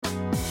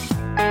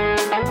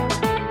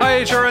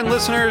HRN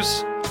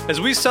listeners.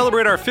 As we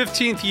celebrate our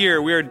 15th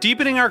year, we are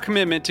deepening our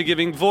commitment to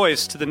giving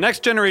voice to the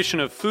next generation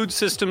of food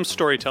systems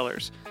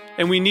storytellers,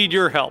 and we need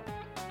your help.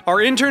 Our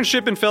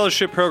internship and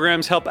fellowship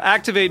programs help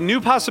activate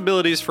new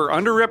possibilities for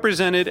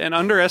underrepresented and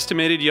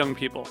underestimated young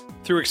people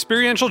through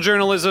experiential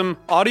journalism,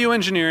 audio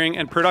engineering,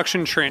 and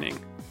production training.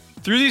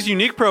 Through these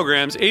unique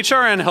programs,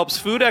 HRN helps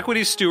food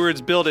equity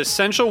stewards build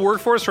essential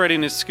workforce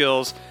readiness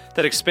skills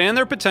that expand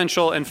their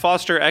potential and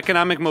foster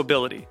economic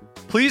mobility.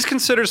 Please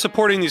consider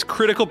supporting these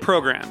critical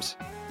programs.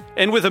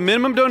 And with a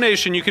minimum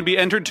donation, you can be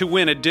entered to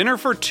win a dinner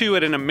for two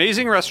at an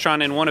amazing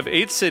restaurant in one of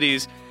 8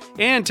 cities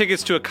and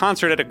tickets to a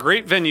concert at a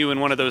great venue in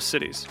one of those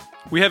cities.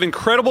 We have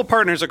incredible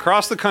partners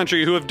across the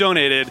country who have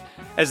donated,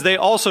 as they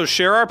also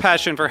share our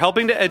passion for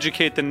helping to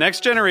educate the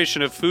next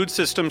generation of food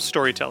systems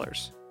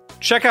storytellers.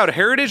 Check out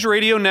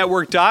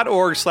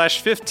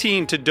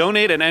heritageradionetwork.org/15 to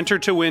donate and enter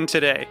to win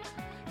today.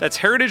 That's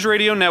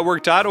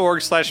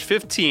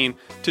heritageradionetwork.org/15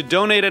 to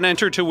donate and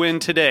enter to win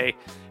today.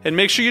 And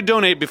make sure you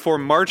donate before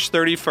March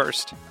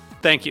 31st.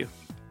 Thank you.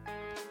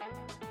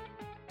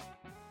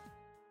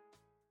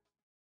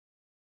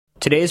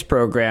 Today's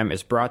program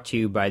is brought to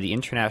you by the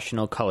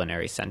International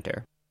Culinary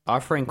Center,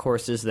 offering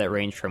courses that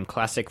range from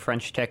classic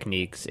French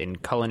techniques in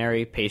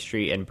culinary,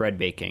 pastry, and bread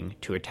baking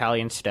to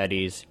Italian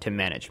studies to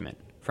management,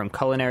 from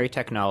culinary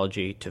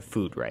technology to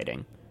food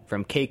writing,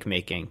 from cake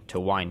making to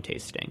wine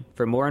tasting.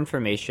 For more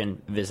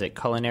information, visit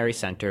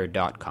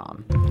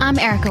culinarycenter.com. I'm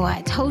Erica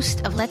Wides,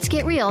 host of Let's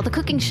Get Real, the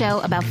cooking show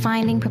about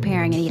finding,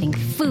 preparing, and eating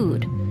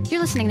food. You're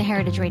listening to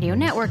Heritage Radio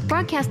Network,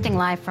 broadcasting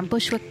live from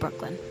Bushwick,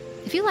 Brooklyn.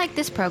 If you like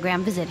this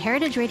program, visit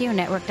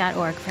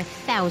heritageradionetwork.org for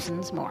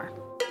thousands more.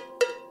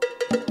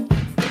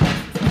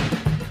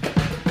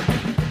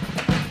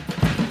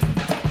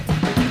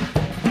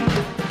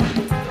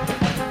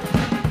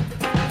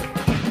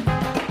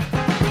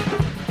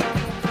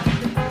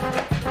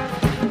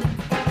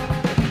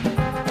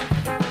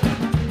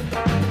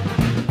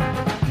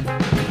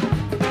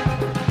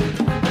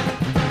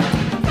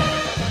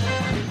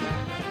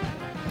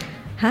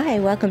 Hi,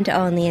 welcome to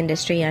All in the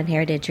Industry on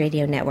Heritage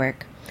Radio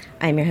Network.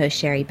 I'm your host,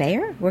 Sherry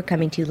Bayer. We're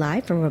coming to you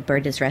live from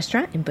Roberta's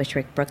Restaurant in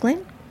Bushwick,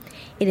 Brooklyn.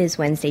 It is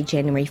Wednesday,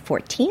 January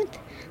 14th.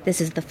 This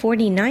is the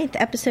 49th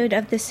episode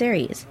of this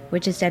series,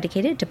 which is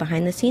dedicated to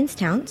behind-the-scenes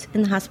talents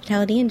in the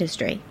hospitality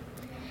industry.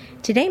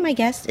 Today, my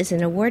guest is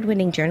an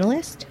award-winning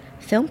journalist,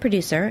 film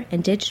producer,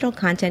 and digital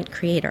content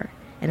creator,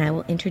 and I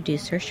will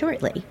introduce her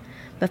shortly.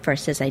 But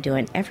first, as I do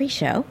on every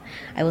show,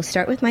 I will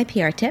start with my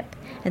PR tip,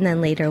 and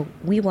then later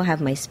we will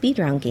have my speed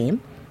round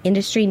game,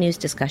 industry news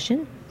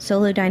discussion,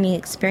 solo dining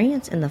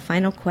experience, and the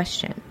final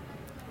question.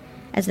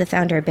 As the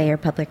founder of Bayer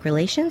Public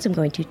Relations, I'm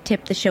going to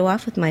tip the show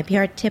off with my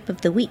PR tip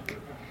of the week.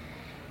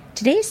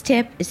 Today's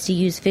tip is to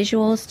use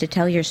visuals to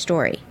tell your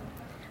story.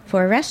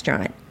 For a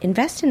restaurant,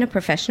 invest in a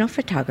professional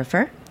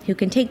photographer who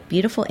can take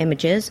beautiful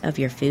images of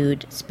your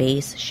food,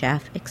 space,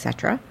 chef,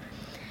 etc.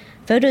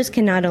 Photos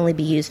can not only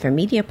be used for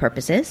media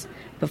purposes,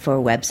 but for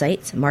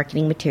websites,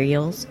 marketing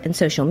materials, and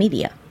social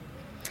media.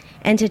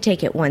 And to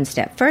take it one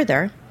step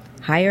further,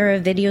 hire a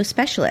video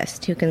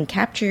specialist who can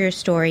capture your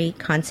story,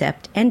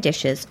 concept, and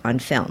dishes on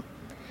film.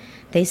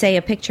 They say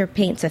a picture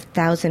paints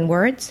 1,000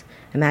 words.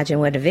 Imagine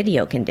what a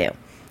video can do.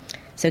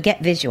 So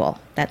get visual.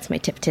 That's my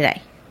tip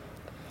today.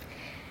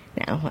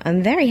 Now,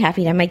 I'm very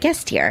happy to have my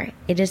guest here.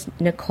 It is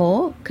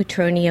Nicole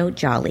Cotroneo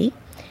Jolly.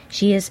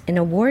 She is an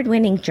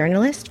award-winning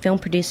journalist, film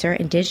producer,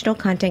 and digital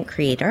content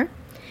creator.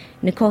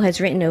 Nicole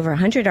has written over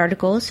 100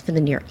 articles for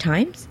the New York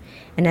Times,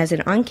 and as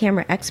an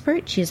on-camera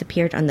expert, she has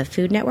appeared on the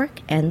Food Network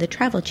and the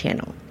Travel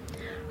Channel.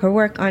 Her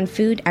work on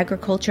food,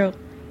 agriculture,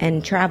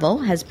 and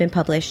travel has been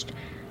published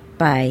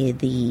by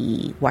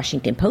the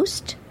Washington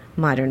Post,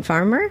 Modern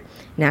Farmer,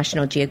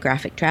 National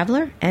Geographic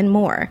Traveler, and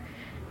more.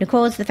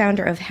 Nicole is the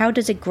founder of How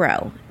Does It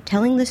Grow?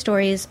 Telling the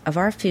stories of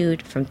our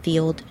food from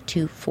field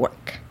to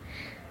fork.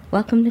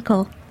 Welcome,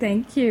 Nicole.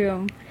 Thank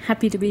you.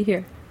 Happy to be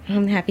here.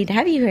 I'm happy to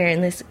have you here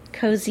in this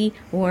cozy,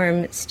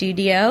 warm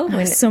studio.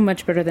 So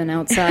much better than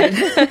outside.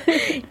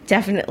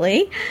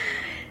 Definitely.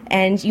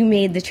 And you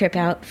made the trip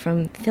out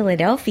from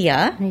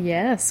Philadelphia.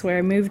 Yes, where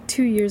I moved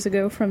 2 years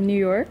ago from New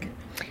York.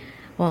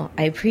 Well,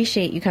 I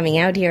appreciate you coming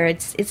out here.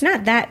 It's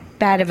not that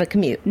bad of a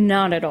commute.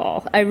 Not at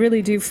all. I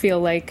really do feel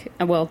like,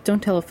 well,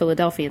 don't tell a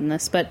Philadelphian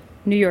this, but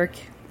New York's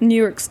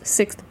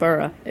 6th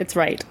borough. It's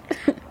right.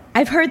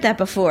 I've heard that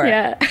before.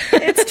 Yeah,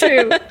 it's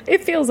true.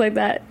 It feels like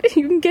that.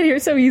 You can get here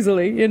so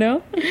easily, you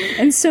know?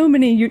 And so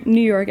many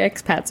New York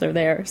expats are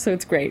there, so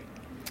it's great.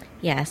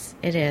 Yes,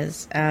 it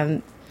is.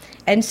 And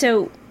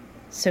so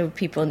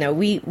people know,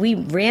 we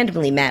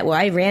randomly met. Well,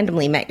 I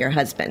randomly met your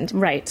husband.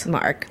 Right.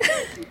 Mark.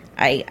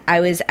 I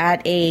was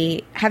at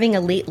having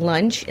a late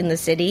lunch in the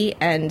city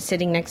and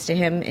sitting next to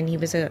him, and he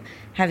was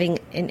having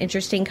an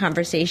interesting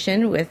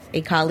conversation with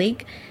a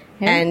colleague,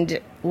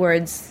 and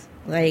words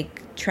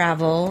like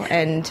travel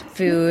and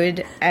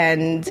food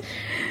and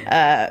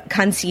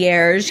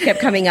concierge kept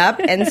coming up,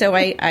 and so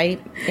I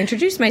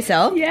introduced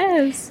myself.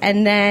 Yes.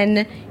 And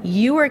then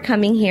you were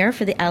coming here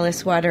for the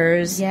Alice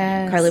Waters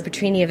Carlo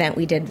Petrini event.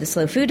 We did the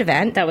slow food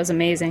event. That was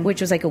amazing.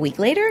 Which was like a week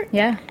later.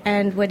 Yeah.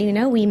 And what do you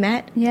know? We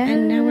met. Yeah.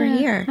 And now we're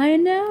here. I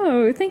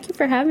know. Thank you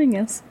for having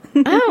us.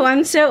 Oh,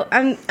 I'm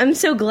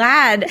so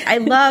glad. I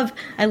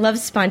love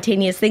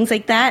spontaneous things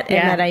like that,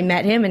 and that I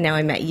met him, and now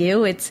I met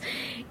you. It's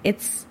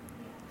fabulous.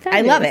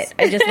 I love it.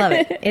 I just love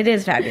it. It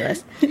is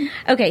fabulous.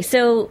 Okay,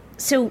 so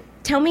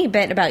tell me a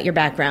bit about your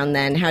background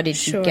then. How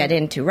did you get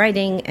into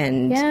writing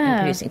and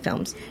producing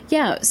films?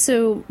 Yeah,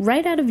 so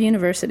right out of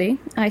university,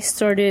 I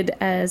started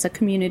as a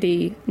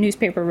community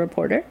newspaper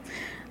reporter,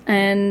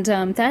 and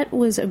that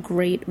was a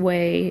great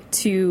way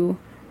to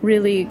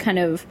really kind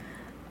of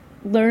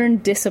learn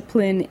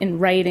discipline in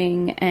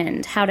writing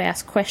and how to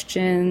ask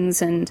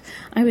questions. And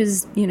I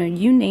was, you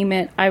name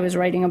it, I was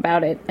writing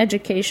about it.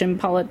 Education,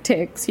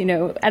 politics,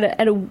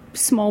 at a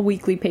small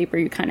weekly paper,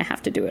 you kind of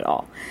have to do it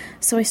all.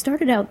 So I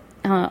started out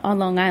on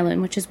Long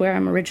Island, which is where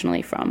I'm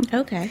originally from.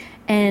 Okay.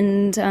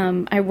 And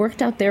I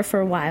worked out there for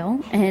a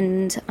while,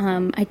 and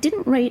I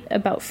didn't write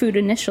about food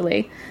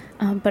initially,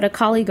 but a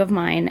colleague of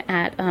mine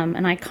at an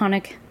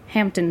iconic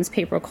Hamptons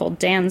paper called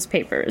Dan's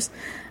Papers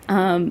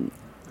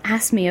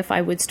asked me if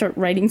I would start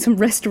writing some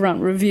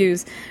restaurant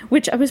reviews,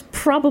 which I was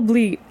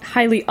probably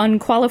highly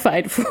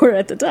unqualified for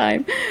at the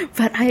time,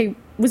 but I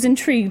was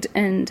intrigued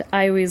and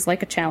I always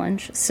like a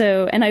challenge.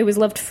 And I always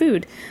loved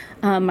food.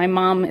 My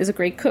mom is a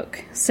great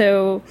cook,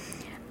 so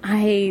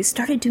I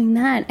started doing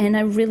that, and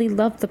I really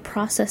loved the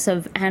process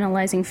of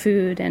analyzing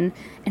food and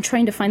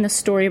trying to find the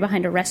story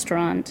behind a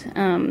restaurant.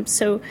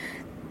 So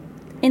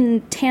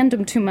in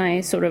tandem to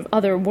my sort of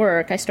other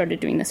work, I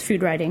started doing this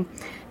food writing.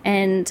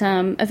 And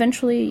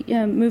eventually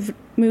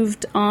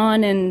moved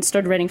on and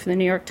started writing for the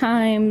New York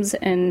Times,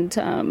 and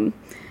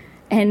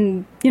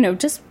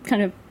just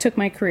kind of took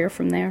my career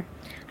from there.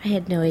 I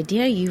had no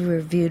idea you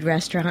reviewed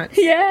restaurants.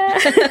 Yeah,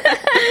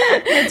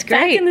 that's great.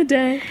 Back in the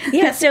day.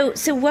 Yeah.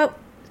 So what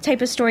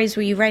type of stories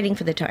were you writing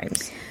for the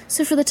Times?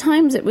 So for the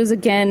Times, it was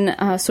again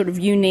sort of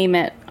you name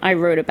it, I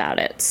wrote about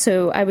it.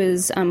 So I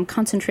was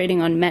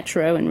concentrating on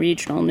metro and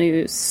regional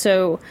news.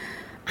 So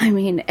I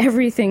mean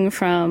everything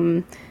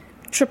from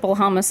triple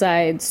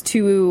homicides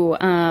to,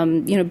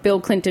 Bill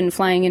Clinton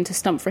flying into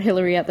stump for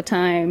Hillary at the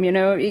time.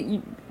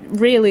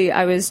 Really,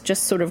 I was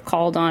just sort of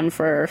called on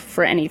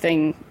for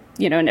anything,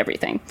 and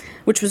everything,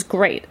 which was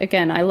great.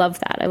 Again, I love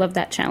that. I love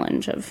that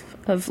challenge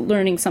of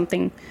learning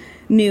something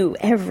new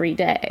every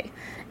day.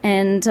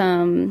 And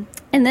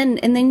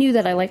they knew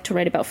that I liked to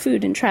write about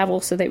food and travel,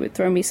 so they would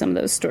throw me some of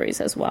those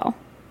stories as well.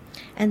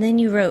 And then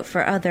you wrote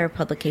for other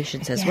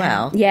publications as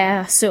well.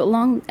 Yeah.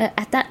 So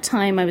at that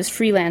time, I was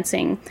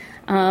freelancing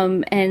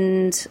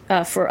and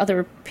for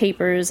other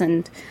papers,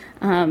 and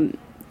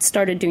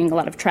started doing a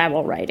lot of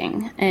travel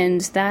writing.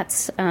 And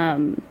that's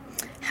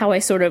how I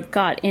sort of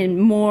got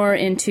more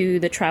into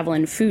the travel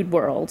and food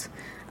world,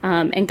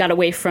 and got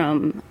away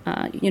from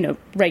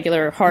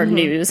regular hard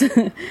news.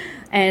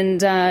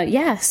 And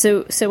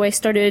so I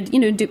started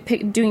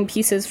doing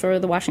pieces for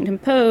the Washington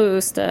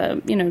Post,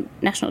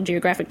 National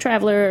Geographic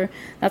Traveler,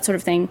 that sort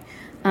of thing.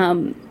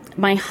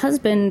 My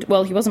husband,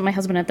 well, he wasn't my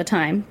husband at the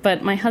time,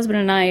 but my husband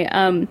and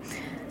I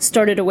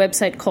started a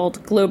website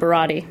called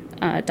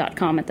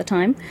Globerati.com at the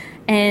time,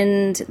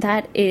 and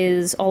that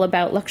is all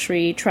about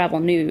luxury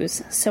travel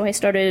news. So I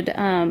started,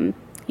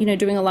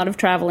 doing a lot of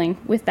traveling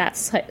with that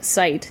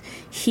site.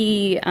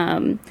 He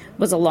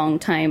was a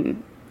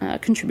long-time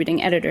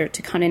contributing editor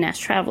to Condé Nast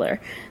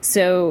Traveler,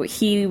 so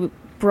he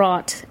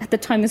brought, at the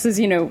time, this is,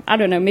 I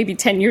don't know, maybe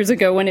 10 years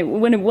ago, when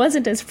it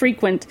wasn't as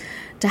frequent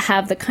to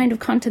have the kind of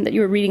content that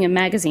you were reading in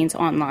magazines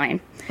online.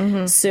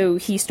 Mm-hmm. So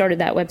he started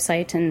that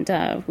website, and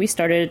we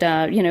started,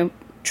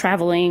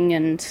 traveling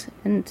and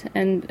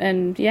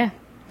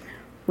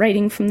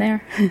writing from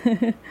there.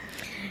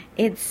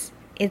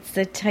 It's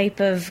the type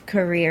of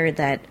career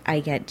that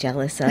I get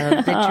jealous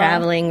of, the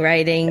traveling,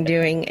 writing,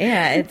 doing,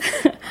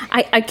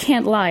 I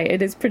can't lie,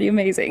 it is pretty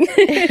amazing.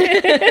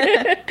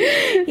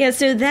 Yeah,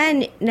 so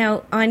then,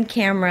 now,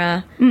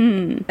 on-camera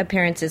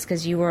appearances,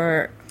 because you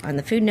were on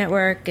the Food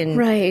Network, and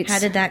right. How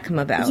did that come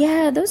about?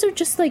 Yeah, those are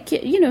just like,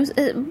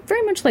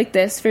 very much like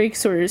this, very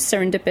sort of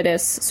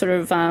serendipitous sort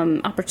of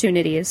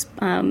opportunities.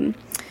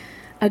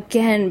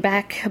 Again,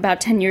 back about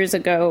 10 years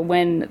ago,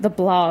 when the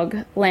blog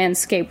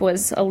landscape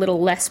was a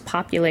little less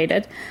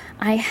populated,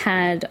 I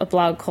had a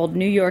blog called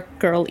New York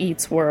Girl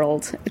Eats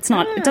World. It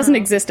doesn't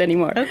exist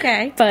anymore.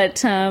 Okay. But,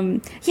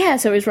 so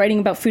I was writing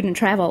about food and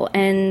travel,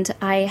 and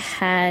I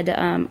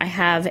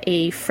have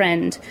a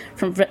friend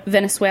from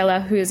Venezuela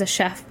who is a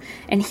chef,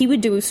 and he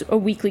would do a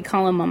weekly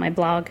column on my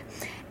blog.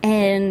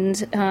 And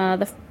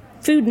the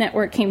Food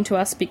Network came to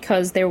us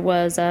because there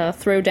was a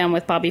throwdown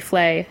with Bobby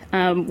Flay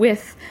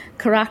with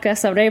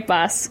Caracas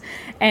Arepas,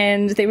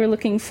 and they were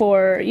looking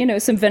for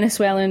some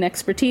Venezuelan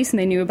expertise, and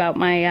they knew about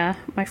my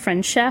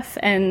friend chef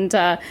and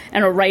a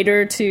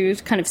writer to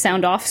kind of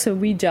sound off. So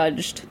we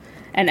judged,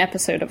 an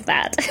episode of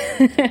that,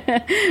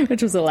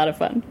 which was a lot of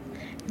fun.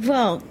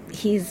 Well,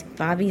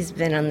 Bobby's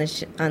been on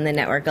the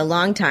network a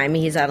long time.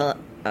 He's had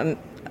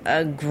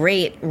a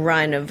great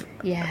run of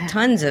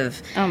tons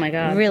of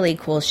really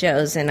cool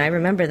shows, and I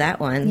remember that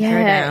one.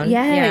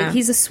 Yeah.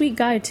 He's a sweet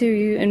guy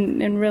too.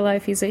 In real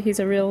life, he's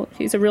a real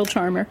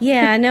charmer.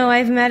 Yeah, no,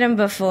 I've met him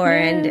before,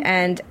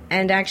 and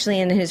actually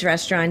in his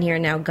restaurant here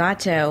now,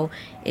 Gato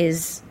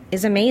is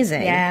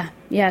amazing.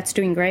 Yeah, it's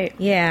doing great.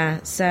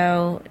 Yeah,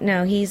 so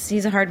no, he's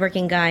a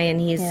hardworking guy, and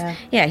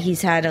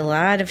he's had a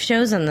lot of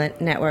shows on the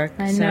network.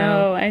 I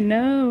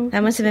know.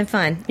 That must have been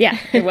fun. Yeah,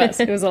 it was.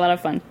 It was a lot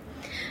of fun.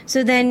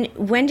 So then,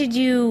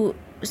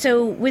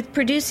 with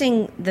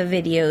producing the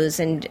videos,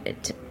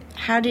 and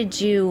how did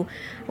you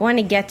want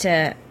to get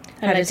to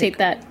how to take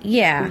that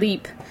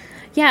leap?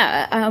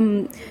 Yeah,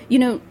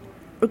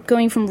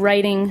 going from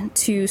writing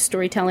to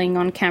storytelling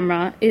on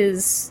camera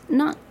is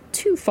not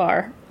too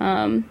far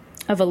of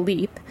a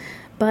leap.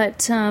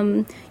 But,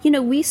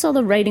 we saw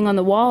the writing on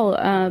the wall.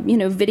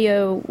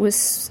 Video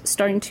was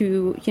starting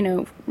to,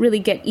 really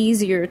get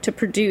easier to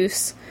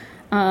produce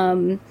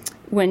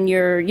when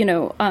you're,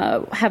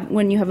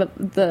 when you have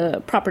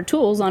the proper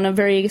tools on a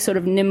very sort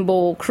of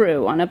nimble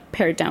crew, on a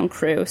pared down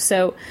crew.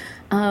 So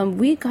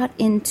we got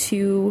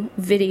into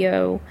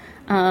video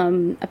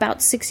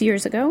about 6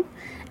 years ago.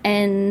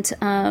 And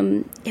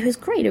it was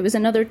great. It was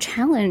another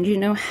challenge,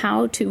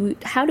 how do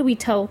we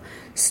tell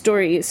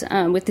stories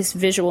with this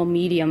visual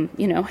medium?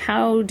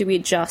 How do we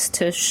adjust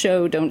to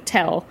show, don't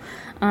tell?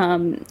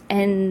 Because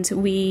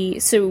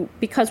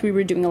we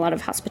were doing a lot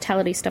of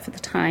hospitality stuff at the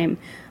time,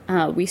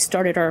 we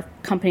started our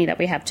company that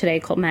we have today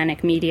called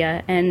Manic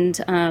Media,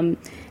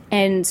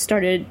 and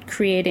started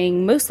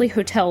creating mostly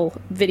hotel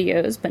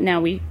videos, but now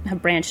we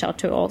have branched out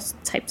to all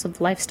types of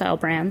lifestyle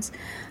brands.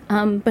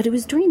 But it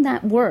was during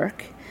that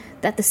work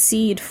that the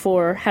seed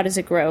for How Does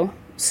It Grow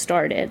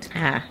started.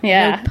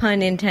 No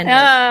pun intended.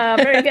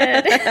 Very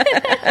good.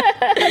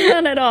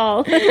 None at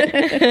all.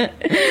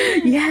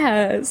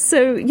 Yeah.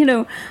 So,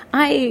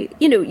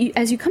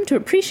 as you come to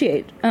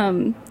appreciate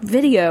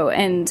video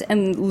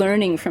and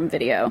learning from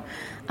video,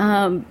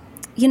 I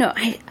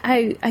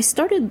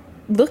started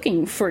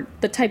looking for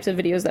the types of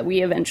videos that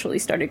we eventually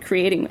started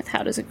creating with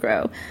How Does It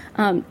Grow.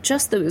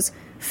 Just those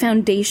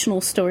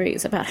foundational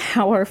stories about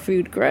how our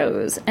food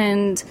grows.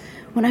 And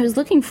when I was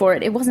looking for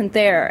it, it wasn't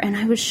there, and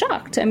I was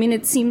shocked. I mean,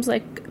 it seems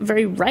like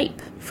very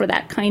ripe for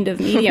that kind of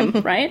medium,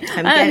 right?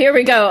 Here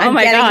we go. I'm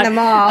my getting God. them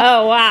all.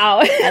 Oh, wow.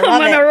 I'm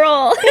on a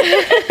roll.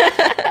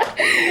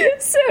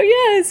 So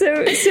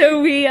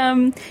we,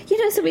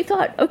 so we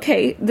thought,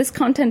 okay, this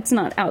content's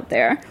not out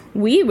there.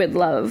 We would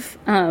love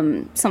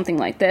something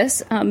like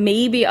this.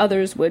 Maybe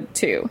others would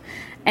too.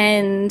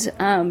 And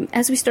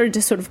as we started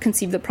to sort of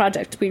conceive the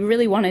project, we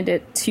really wanted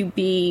it to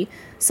be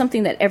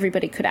something that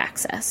everybody could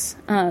access.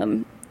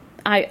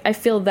 I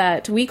feel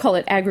that we call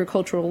it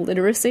agricultural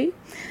literacy.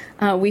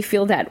 We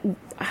feel that,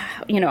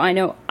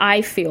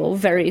 I feel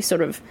very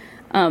sort of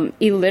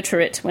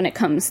illiterate when it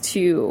comes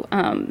to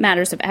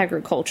matters of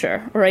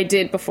agriculture, or I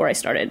did before I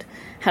started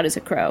How Does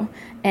It Grow?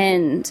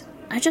 And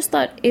I just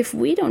thought, if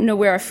we don't know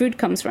where our food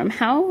comes from,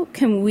 how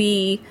can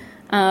we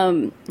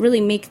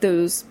really make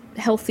those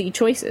healthy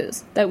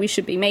choices that we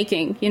should be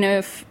making?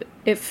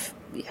 If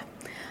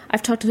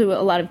I've talked to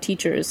a lot of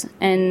teachers,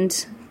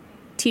 and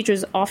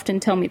teachers often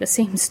tell me the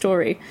same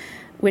story,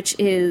 which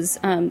is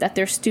that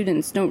their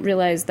students don't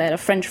realize that a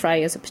French fry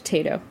is a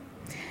potato.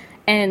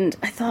 And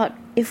I thought,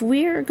 if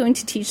we're going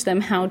to teach them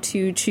how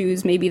to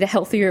choose maybe the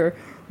healthier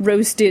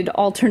roasted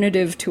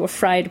alternative to a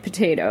fried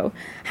potato,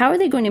 how are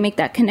they going to make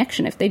that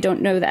connection if they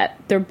don't know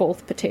that they're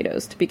both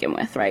potatoes to begin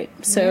with, right?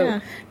 So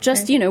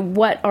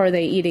what are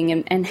they eating,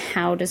 and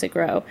how does it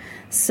grow?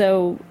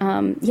 So,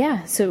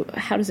 so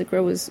How Does It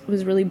Grow was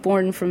really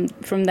born from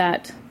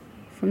that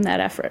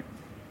effort.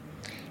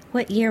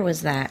 What year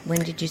was that? When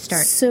did you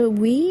start? So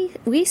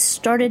we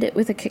started it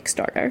with a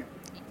Kickstarter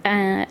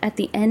at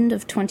the end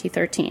of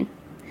 2013.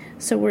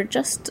 So we're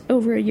just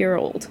over a year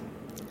old.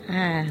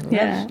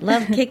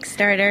 Love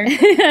Kickstarter.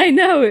 I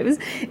know,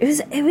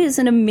 it was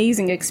an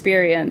amazing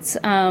experience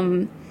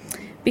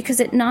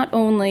because it not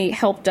only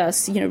helped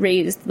us,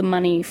 raise the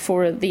money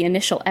for the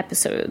initial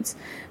episodes,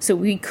 so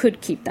we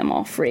could keep them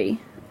all free,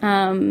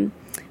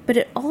 but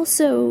it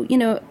also,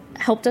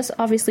 helped us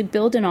obviously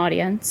build an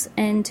audience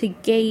and to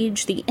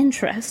gauge the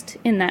interest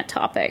in that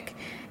topic.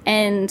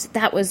 And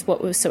that was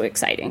what was so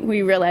exciting.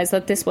 We realized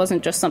that this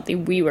wasn't just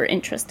something we were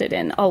interested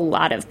in. A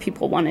lot of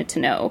people wanted to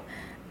know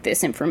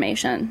this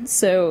information.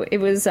 So it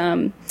was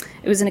an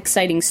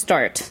exciting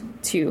start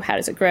to How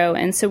Does It Grow?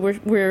 And so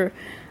we're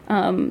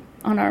on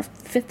our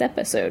 5th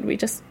episode. We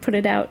just put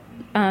it out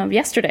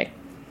yesterday.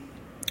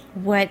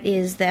 What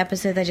is the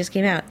episode that just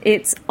came out?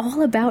 It's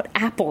all about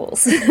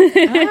apples.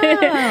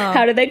 Oh.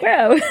 How do they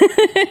grow?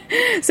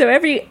 So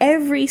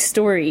every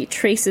story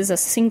traces a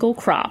single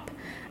crop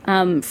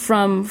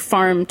from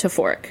farm to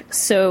fork.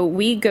 So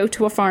we go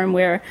to a farm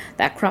where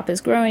that crop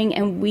is growing,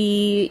 and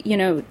we,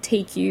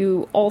 take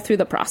you all through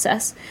the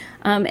process.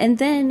 and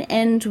then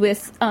end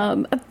with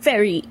a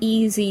very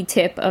easy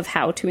tip of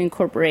how to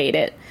incorporate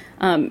it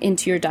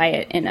into your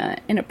diet in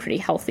a pretty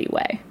healthy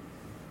way.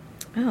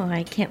 Oh,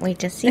 I can't wait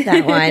to see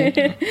that one.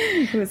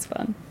 It was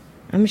fun.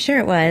 I'm sure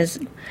it was.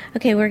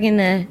 Okay, we're going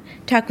to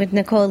talk with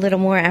Nicole a little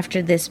more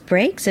after this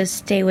break, so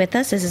stay with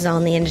us. This is All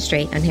in the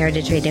Industry on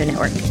Heritage Radio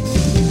Network.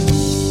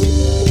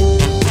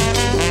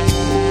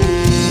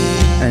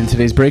 And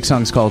today's break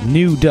song is called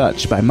New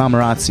Dutch by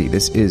Mamarazzi.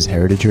 This is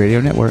Heritage Radio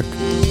Network.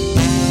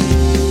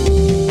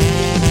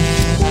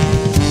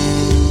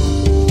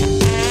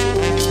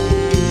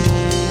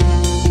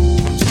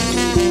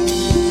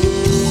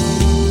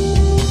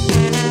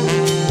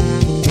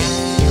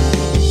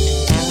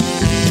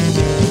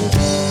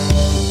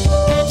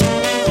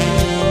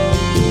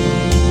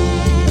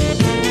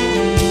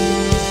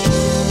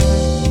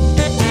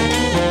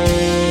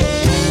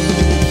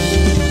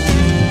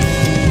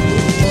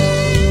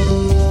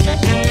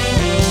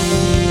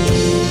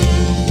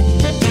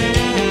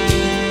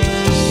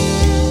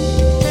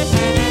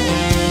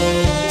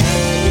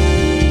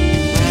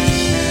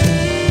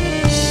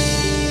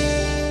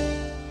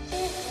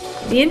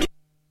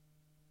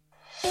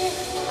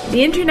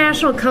 The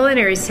International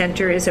Culinary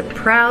Center is a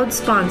proud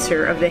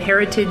sponsor of the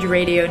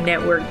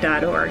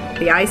HeritageRadioNetwork.org.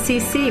 The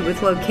ICC,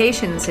 with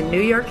locations in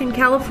New York and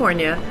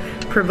California,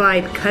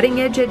 provide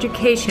cutting-edge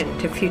education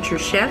to future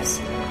chefs,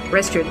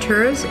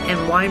 restaurateurs,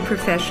 and wine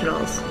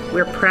professionals.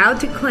 We're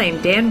proud to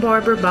claim Dan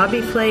Barber,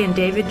 Bobby Flay, and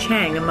David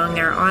Chang among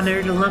our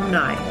honored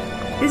alumni.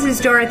 This is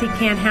Dorothy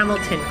Cann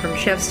Hamilton from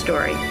Chef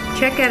Story.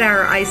 Check out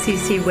our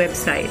ICC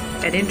website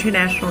at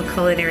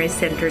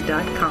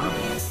internationalculinarycenter.com.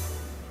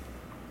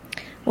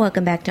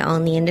 Welcome back to All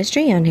in the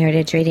Industry on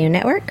Heritage Radio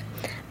Network.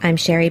 I'm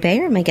Sherry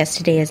Bayer. My guest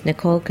today is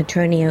Nicole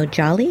Cotroneo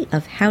Jolly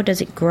of How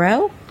Does It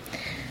Grow?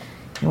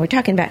 And we're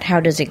talking about how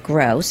does it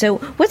grow. So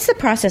what's the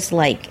process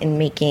like in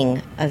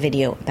making a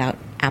video about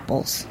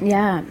apples?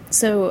 Yeah,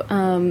 so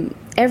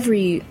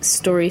every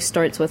story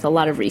starts with a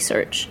lot of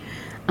research,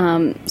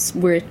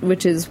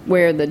 which is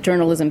where the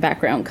journalism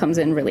background comes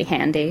in really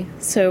handy.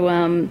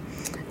 So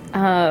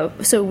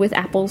with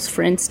apples,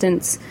 for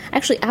instance,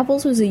 actually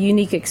apples was a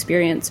unique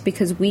experience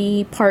because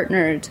we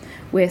partnered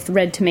with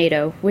Red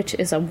Tomato, which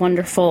is a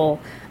wonderful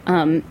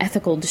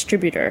ethical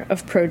distributor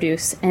of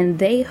produce, and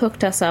they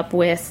hooked us up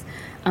with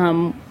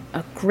a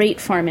great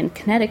farm in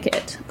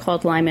Connecticut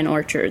called Lyman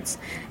Orchards,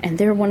 and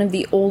they're one of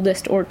the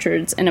oldest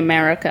orchards in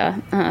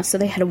America, so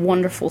they had a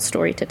wonderful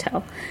story to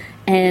tell.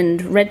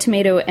 And Red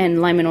Tomato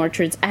and Lyman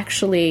Orchards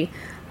actually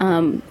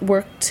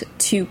worked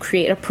to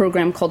create a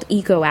program called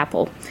Eco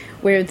Apple,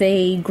 where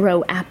they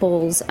grow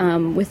apples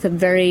with a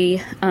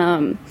very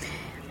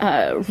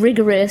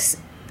rigorous,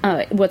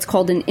 what's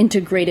called an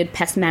integrated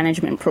pest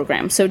management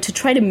program. So to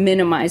try to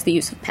minimize the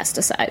use of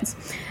pesticides.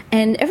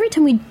 And every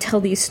time we tell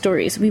these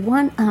stories, we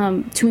want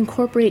to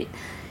incorporate,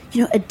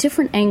 a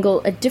different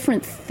angle, a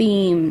different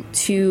theme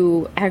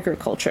to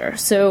agriculture.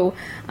 So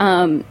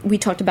we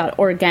talked about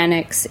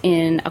organics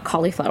in a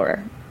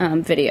cauliflower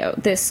video.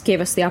 This gave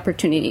us the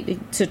opportunity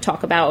to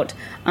talk about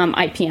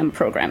IPM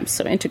programs,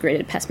 so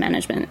integrated pest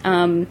management.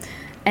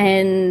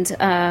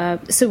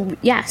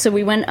 So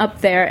we went up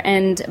there,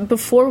 and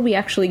before we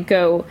actually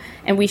go,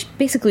 and we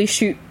basically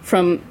shoot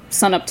from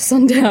sun up to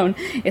sundown,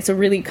 it's a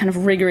really kind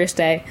of rigorous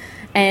day.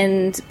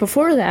 And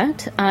before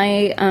that,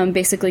 I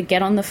basically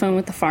get on the phone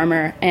with the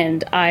farmer,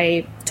 and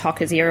I talk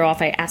his ear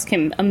off. I ask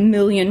him a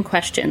million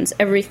questions,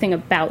 everything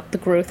about the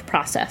growth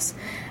process.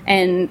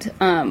 And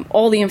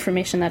all the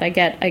information that I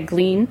get, I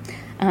glean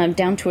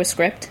down to a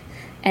script.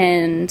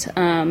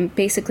 And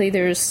basically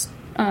there's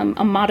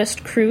a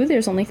modest crew.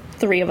 There's only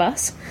 3 of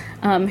us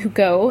who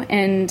go.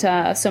 And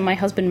so my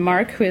husband,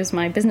 Mark, who is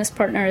my business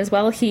partner as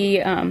well,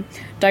 he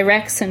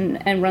directs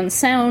and runs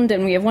sound.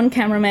 And we have 1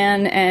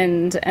 cameraman,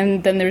 and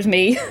then there's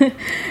me.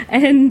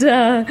 and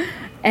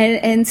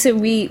so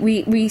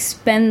we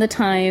spend the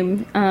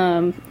time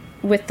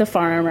with the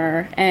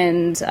farmer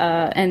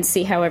and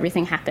see how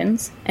everything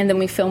happens. And then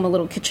we film a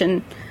little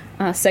kitchen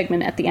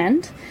segment at the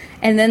end.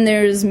 And then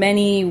there's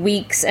many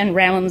weeks and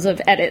rounds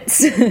of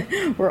edits.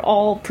 We're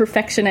all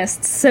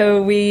perfectionists,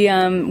 so we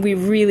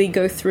really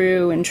go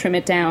through and trim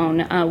it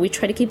down. We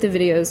try to keep the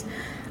videos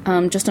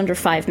just under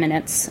 5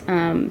 minutes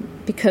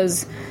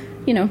because,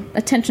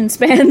 attention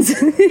spans.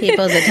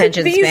 People's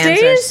attention these spans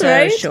days, are so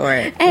right?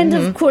 short. And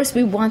of course,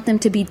 we want them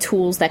to be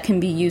tools that can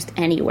be used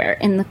anywhere,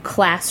 in the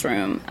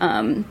classroom,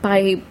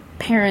 by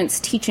parents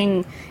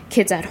teaching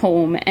kids at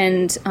home.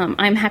 And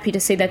I'm happy to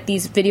say that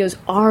these videos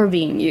are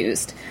being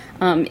used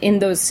in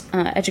those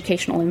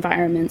educational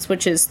environments,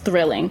 which is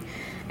thrilling.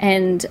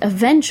 And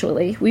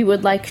eventually, we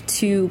would like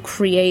to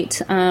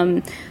create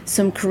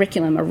some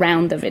curriculum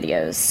around the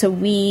videos. So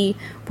we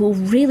will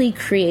really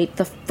create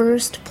the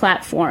first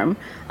platform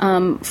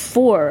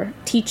for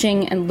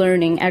teaching and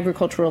learning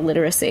agricultural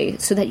literacy,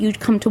 so that you'd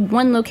come to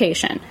one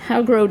location,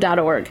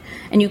 howgrow.org,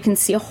 and you can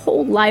see a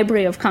whole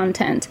library of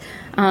content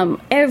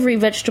every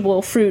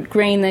vegetable, fruit,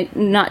 grain,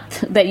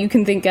 nut that you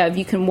can think of,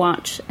 you can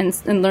watch and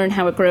learn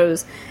how it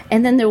grows.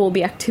 And then there will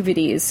be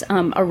activities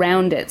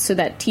around it so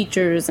that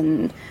teachers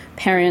and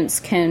parents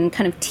can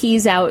kind of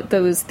tease out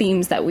those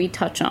themes that we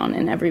touch on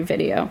in every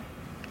video.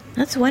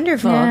 That's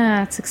wonderful.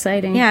 Yeah, it's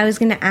exciting. Yeah, I was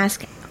going to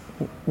ask,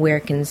 where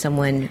can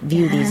someone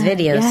view these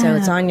videos? So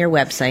it's on your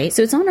website.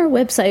 So it's on our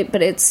website,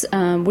 but it's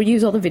we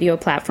use all the video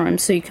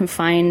platforms. So you can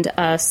find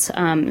us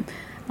on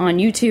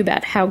YouTube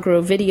at How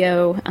Grow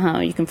Video.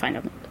 You can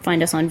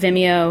find us on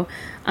Vimeo.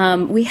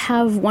 We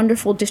have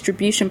wonderful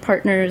distribution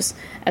partners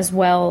as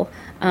well.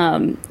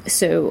 In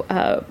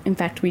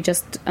fact, we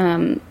just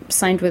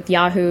signed with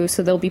Yahoo,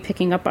 so they'll be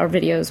picking up our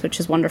videos, which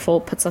is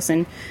wonderful. Puts us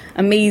in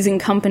amazing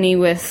company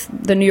with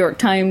the New York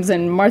Times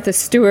and Martha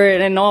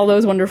Stewart and all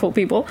those wonderful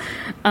people.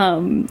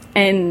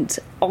 And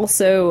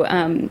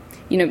also,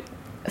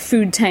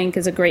 Food Tank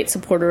is a great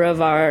supporter of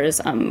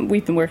ours.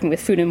 We've been working with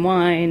Food and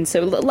Wine,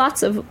 so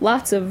lots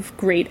of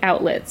great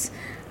outlets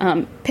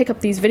pick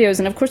up these videos.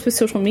 And of course, with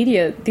social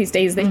media these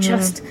days, they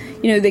just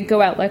they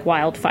go out like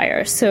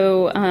wildfire.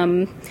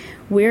 So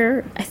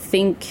we're, I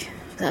think,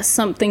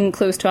 something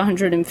close to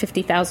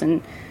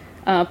 150,000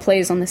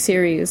 plays on the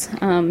series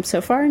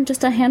so far, in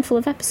just a handful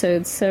of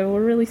episodes. So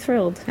we're really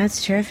thrilled.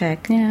 That's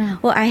terrific. Yeah.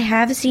 Well, I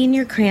have seen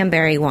your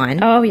cranberry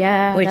one. Oh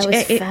yeah, which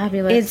that was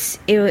fabulous.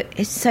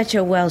 It's such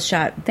a well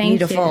shot,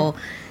 beautiful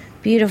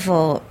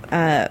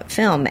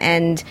film,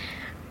 and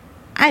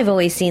I've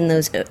always seen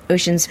those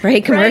Ocean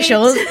Spray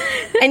commercials,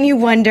 and you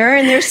wonder,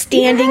 and they're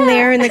standing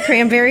there in the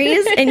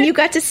cranberries, and you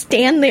got to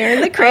stand there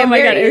in the cranberries. Oh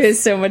my God, it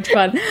was so much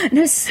fun.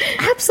 No,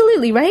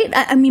 absolutely, right?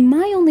 I mean,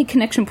 my only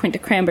connection point to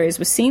cranberries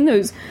was seeing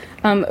those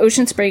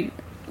Ocean Spray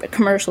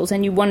commercials,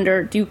 and you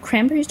wonder, do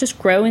cranberries just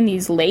grow in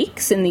these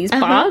lakes, in these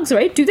bogs,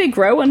 right? Do they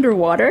grow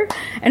underwater?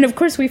 And of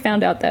course, we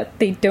found out that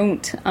they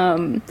don't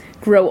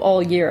grow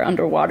all year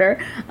underwater.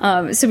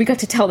 So we got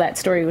to tell that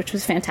story, which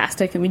was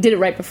fantastic. And we did it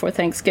right before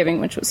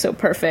Thanksgiving, which was so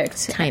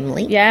perfect.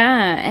 Timely.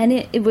 Yeah. And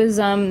it was,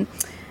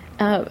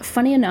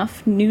 funny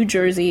enough, New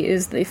Jersey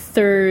is the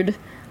third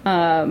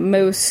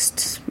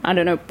most,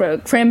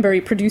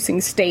 cranberry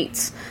producing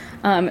states.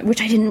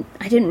 Which I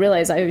didn't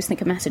realize. I always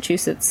think of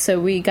Massachusetts. So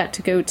we got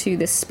to go to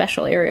this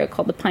special area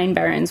called the Pine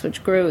Barrens,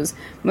 which grows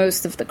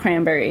most of the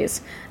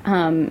cranberries.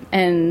 And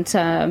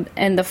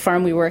the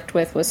farm we worked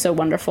with was so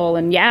wonderful.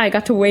 And yeah, I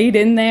got to wade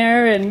in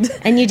there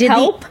and you did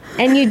help.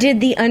 And you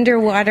did the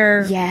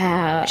underwater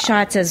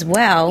shots as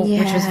well,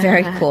 which was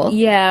very cool.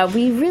 Yeah,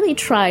 we really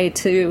tried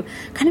to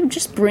kind of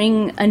just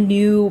bring a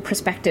new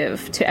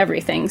perspective to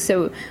everything.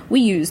 So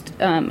we used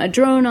a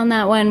drone on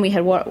that one. We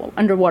had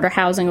underwater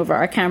housing over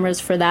our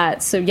cameras for that.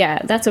 So yeah,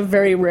 that's a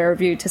very rare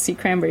view to see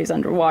cranberries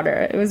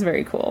underwater. It was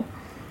very cool.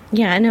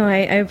 Yeah, no, I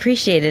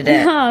appreciated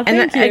it. Oh,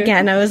 thank you.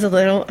 Again, I was a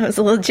little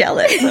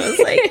jealous. I was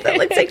like, that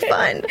looks like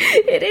fun.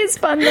 It is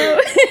fun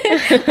though.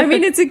 I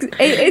mean,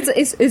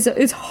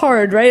 it's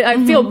hard, right?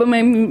 I feel, but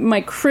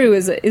my crew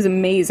is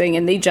amazing,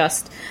 and they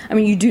just,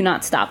 you do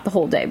not stop the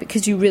whole day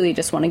because you really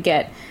just want to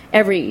get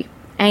every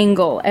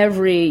angle,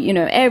 every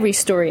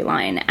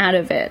storyline out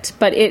of it.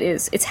 But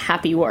it's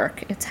happy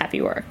work. It's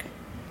happy work.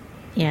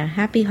 Yeah,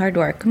 happy hard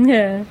work.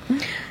 Yeah.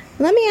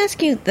 Let me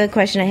ask you the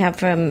question I have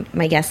from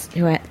my guest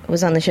who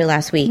was on the show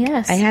last week.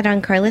 Yes. I had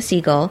on Carla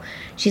Siegel.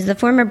 She's the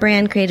former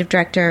brand creative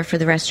director for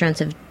the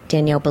restaurants of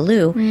Danielle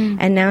Ballou,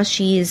 and now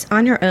she's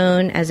on her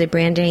own as a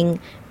branding,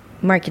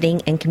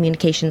 marketing, and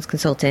communications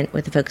consultant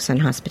with a focus on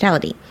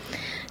hospitality.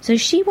 So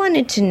she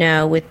wanted to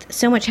know, with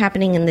so much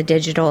happening in the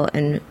digital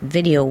and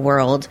video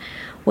world,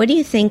 what do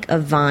you think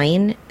of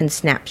Vine and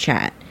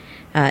Snapchat?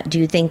 Do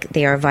you think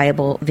they are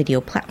viable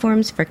video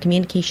platforms for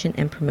communication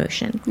and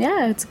promotion?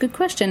 Yeah, it's a good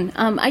question.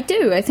 I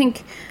do. I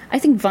think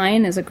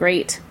Vine is a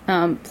great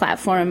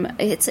platform.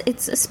 It's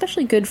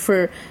especially good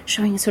for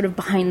showing sort of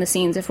behind the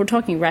scenes. If we're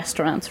talking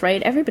restaurants,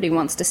 right? Everybody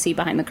wants to see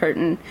behind the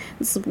curtain.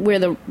 This is where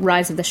the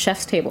rise of the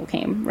chef's table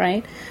came,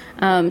 right?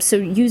 So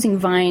using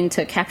Vine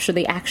to capture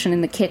the action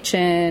in the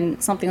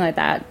kitchen, something like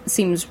that,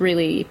 seems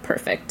really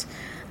perfect.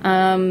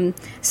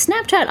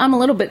 Snapchat, I'm a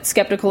little bit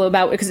skeptical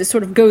about because it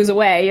sort of goes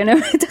away.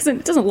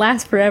 It doesn't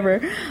last forever.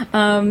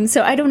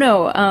 So I don't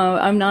know.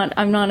 I'm not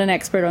an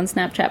expert on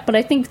Snapchat, but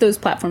I think those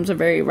platforms are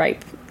very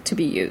ripe to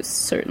be used.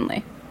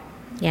 Certainly.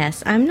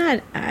 Yes, I'm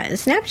not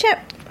Snapchat.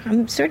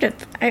 I'm sort of.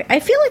 I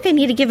feel like I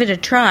need to give it a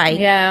try.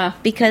 Yeah,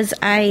 because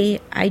I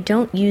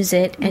don't use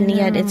it, and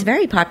yet it's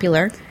very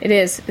popular. It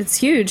is. It's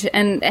huge,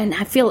 and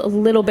I feel a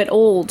little bit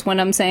old when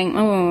I'm saying,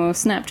 "Oh,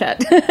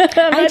 Snapchat."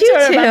 I do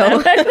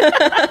too.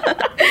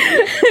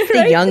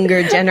 The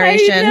younger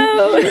generation. I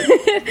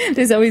know.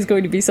 There's always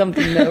going to be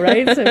something, though,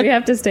 right? So we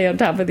have to stay on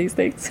top of these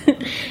things.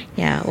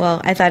 Yeah.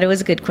 Well, I thought it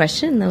was a good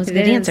question. That was a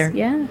good answer.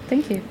 Yeah.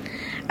 Thank you.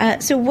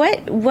 So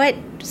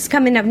what's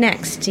coming up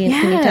next? Can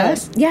you tell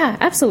us? Yeah,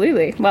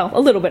 absolutely. Well,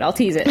 a little bit. I'll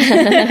tease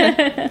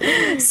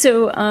it.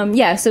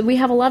 So we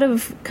have a lot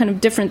of kind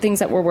of different things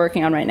that we're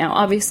working on right now.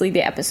 Obviously,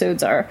 the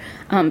episodes are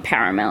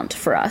paramount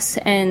for us.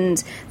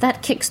 And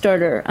that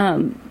Kickstarter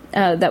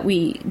that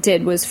we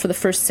did was for the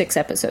first 6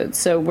 episodes.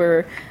 So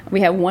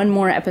we have one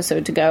more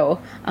episode to go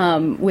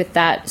with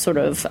that sort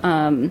of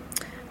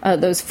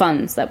those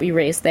funds that we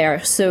raised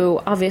there.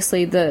 So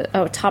obviously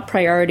the top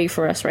priority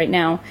for us right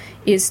now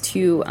is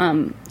to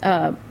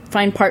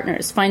find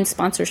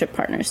sponsorship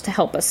partners to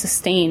help us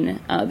sustain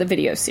the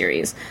video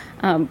series.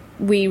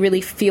 We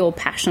really feel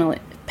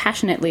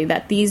passionately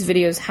that these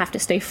videos have to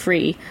stay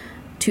free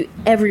to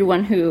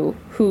everyone who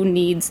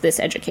needs this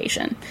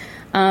education.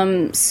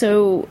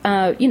 So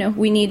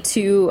we need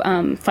to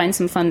find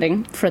some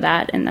funding for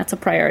that, and that's a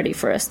priority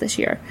for us this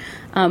year.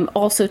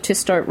 Also, to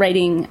start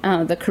writing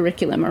the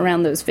curriculum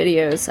around those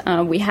videos.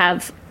 We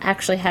have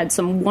actually had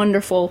some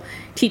wonderful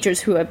teachers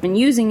who have been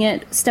using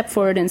it step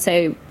forward and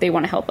say they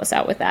want to help us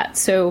out with that.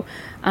 So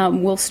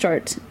we'll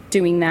start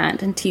doing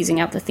that and teasing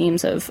out the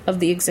themes of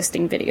the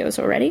existing videos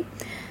already.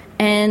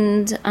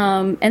 And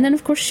then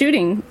of course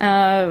shooting.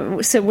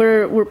 So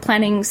we're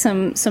planning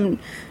some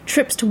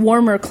trips to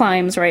warmer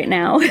climes right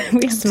now.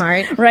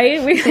 Smart, right?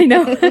 I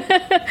know.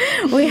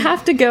 We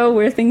have to go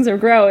where things are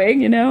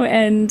growing,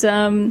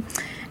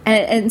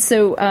 and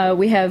so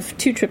we have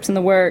 2 trips in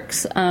the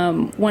works.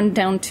 One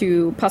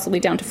possibly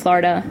down to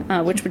Florida,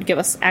 which would give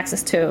us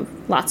access to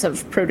lots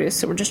of produce.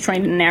 So we're just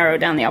trying to narrow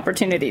down the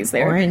opportunities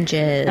there.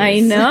 Oranges.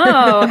 I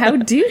know. How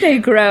do they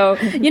grow?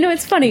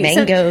 It's funny.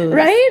 Mangoes.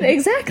 Right?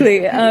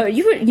 Exactly.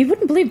 You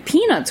wouldn't believe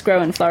peanuts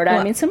grow in Florida.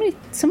 Well, I mean,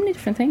 so many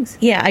different things.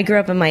 Yeah, I grew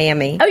up in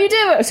Miami. Oh, you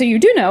do? So you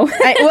do know.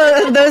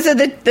 Those are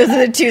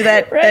the 2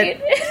 that, right?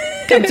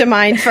 that come to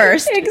mind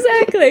first.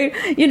 Exactly.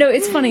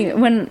 It's funny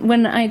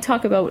when I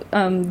talk about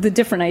the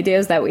different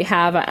ideas that we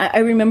have. I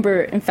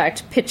remember, in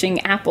fact,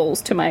 pitching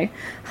apples to my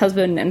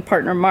husband and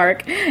partner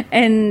Mark,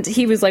 and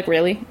he was like,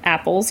 "Really,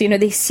 apples?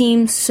 They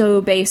seem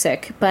so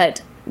basic,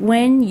 but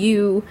when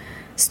you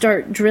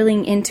start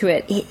drilling into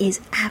it, it is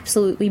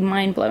absolutely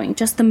mind-blowing.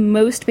 Just the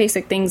most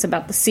basic things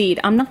about the seed.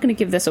 I'm not going to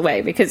give this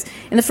away because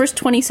in the first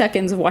 20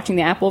 seconds of watching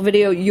the apple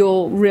video,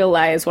 you'll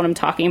realize what I'm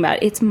talking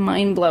about. It's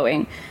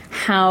mind-blowing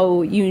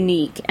how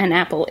unique an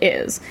apple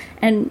is.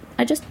 And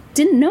I just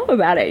didn't know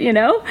about it,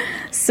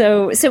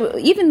 So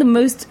even the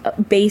most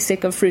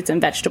basic of fruits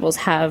and vegetables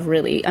have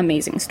really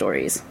amazing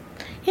stories.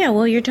 Yeah,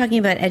 well, you're talking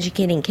about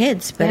educating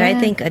kids, but I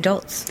think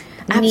adults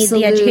need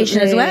the Absolutely.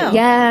 education as well.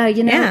 Yeah,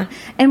 Yeah.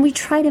 And we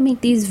try to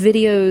make these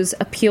videos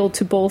appeal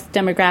to both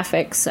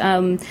demographics.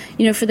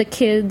 For the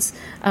kids,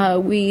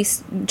 we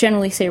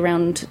generally say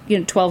around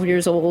 12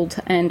 years old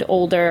and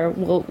older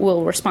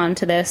will respond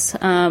to this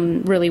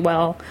really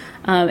well.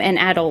 And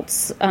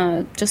adults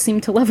just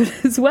seem to love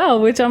it as well,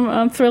 which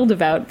I'm thrilled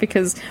about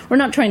because we're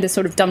not trying to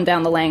sort of dumb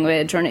down the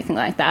language or anything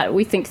like that.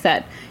 We think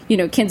that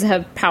kids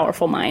have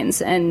powerful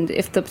minds, and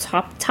if the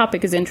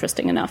topic is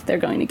interesting enough, they're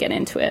going to get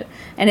into it,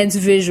 and it's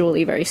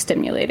visually very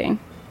stimulating.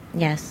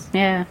 Yes.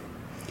 Yeah.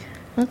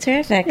 Well,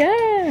 terrific.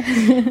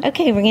 Yeah.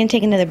 Okay, we're going to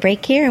take another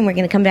break here, and we're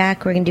going to come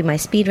back. We're going to do my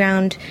speed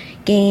round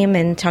game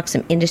and talk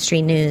some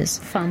industry news.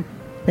 Fun.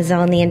 This is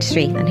All in the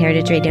Industry on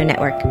Heritage Radio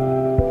Network.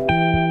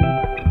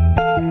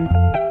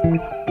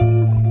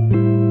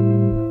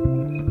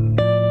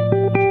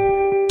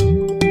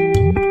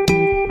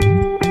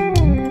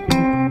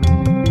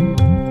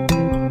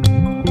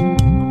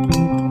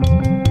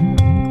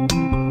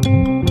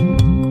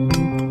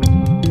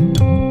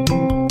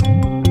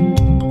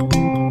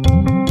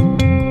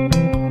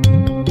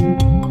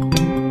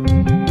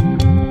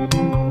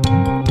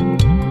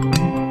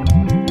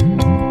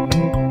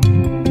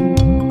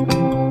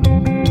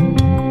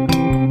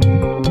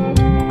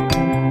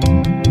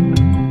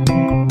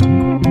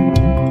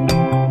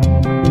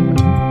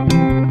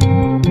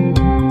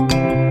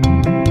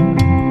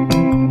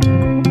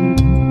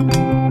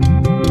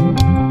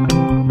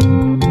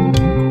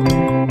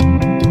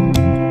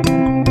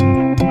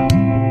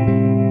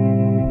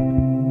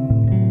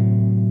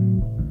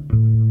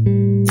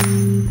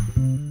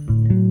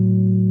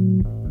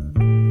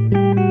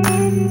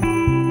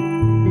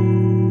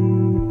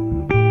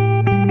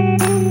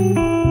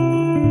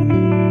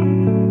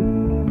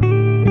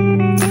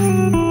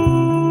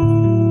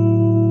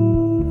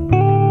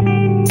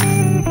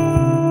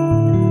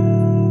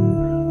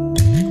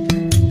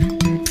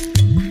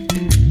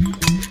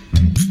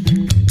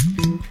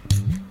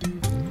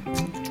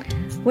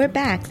 We're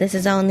back. This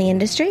is All in the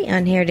Industry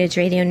on Heritage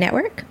Radio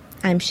Network.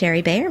 I'm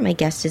Sherry Bayer. My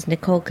guest is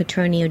Nicole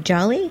Cotroneo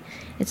Jolly.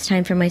 It's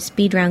time for my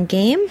speed round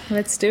game.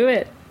 Let's do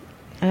it.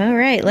 All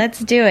right, let's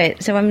do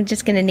it. So I'm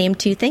just going to name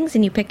 2 things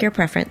and you pick your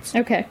preference.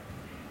 Okay.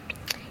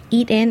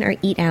 Eat in or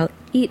eat out?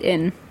 Eat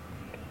in.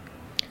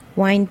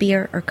 Wine,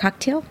 beer, or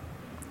cocktail?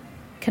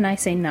 Can I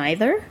say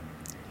neither?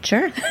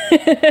 Sure.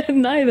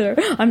 Neither.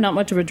 I'm not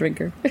much of a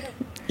drinker.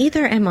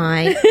 Either am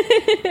I.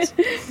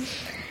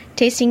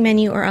 Tasting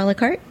menu or a la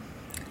carte?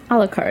 A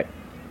la carte.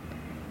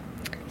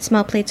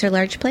 Small plates or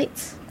large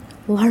plates?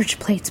 Large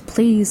plates,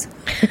 please.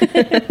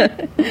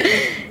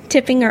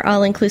 Tipping or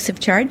all-inclusive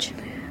charge?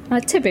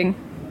 Tipping.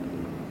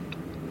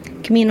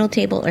 Communal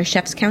table or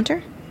chef's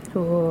counter?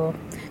 Ooh.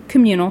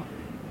 Communal.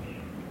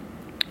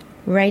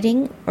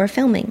 Writing or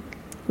filming?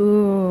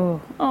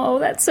 Ooh. Oh,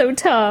 that's so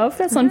tough.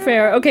 That's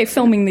unfair. Okay,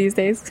 filming these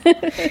days.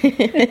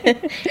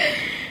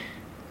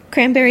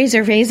 Cranberries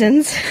or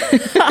raisins?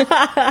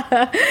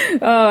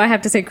 Oh, I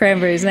have to say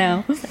cranberries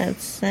now.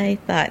 I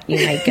thought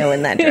you might go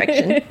in that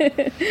direction.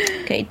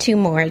 Okay, 2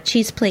 more.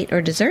 Cheese plate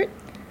or dessert?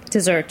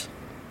 Dessert.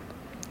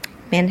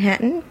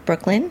 Manhattan,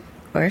 Brooklyn,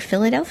 or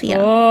Philadelphia?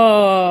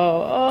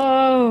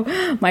 Oh,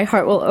 my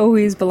heart will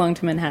always belong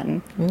to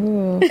Manhattan.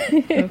 Ooh.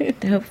 I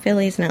hope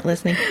Philly's not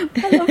listening.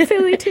 I love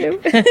Philly, too.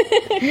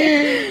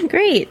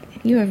 Great.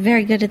 You are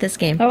very good at this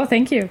game. Oh,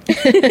 thank you.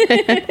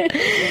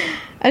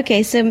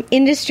 Okay, some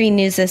industry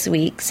news this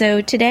week.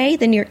 So today,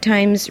 the New York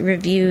Times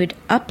reviewed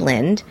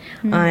Upland,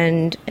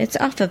 and it's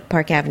off of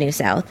Park Avenue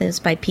South. It's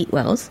by Pete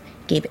Wells.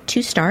 Gave it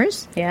 2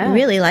 stars. Yeah.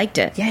 Really liked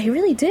it. Yeah, he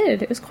really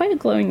did. It was quite a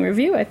glowing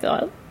review, I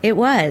thought. It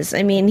was.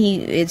 I mean,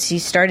 he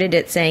started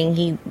it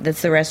saying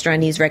that's the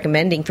restaurant he's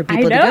recommending for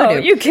people to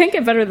go to. You can't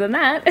get better than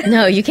that.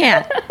 No, you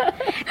can't.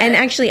 And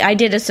actually, I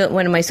did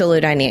one of my solo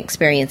dining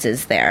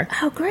experiences there.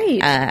 Oh,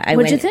 great.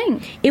 What'd you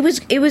think? It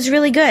was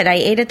really good. I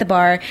ate at the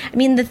bar. I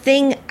mean,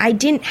 I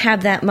didn't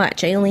have that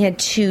much. I only had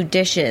 2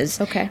 dishes.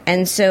 Okay.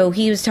 And so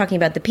he was talking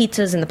about the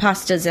pizzas and the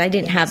pastas, and I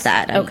didn't have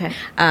that. Okay.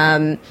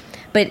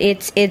 But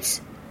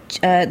it's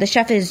the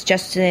chef is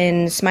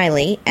Justin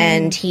Smiley,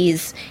 and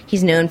he's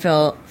known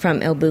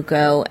from El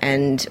Buco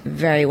and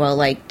very well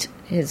liked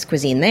his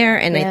cuisine there,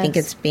 and I think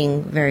it's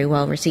being very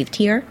well received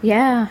here.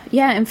 Yeah.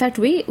 In fact,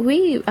 we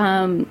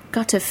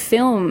got to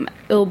film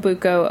Il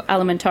Buco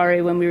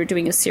Alimentari when we were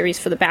doing a series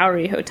for the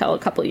Bowery Hotel a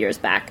couple of years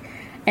back,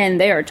 and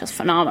they are just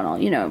phenomenal.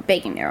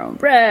 Baking their own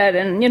bread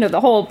and the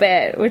whole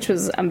bit, which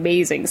was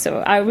amazing. So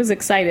I was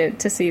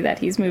excited to see that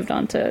he's moved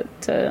on to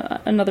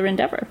another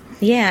endeavor.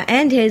 Yeah,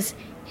 and his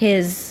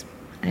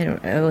I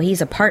don't know,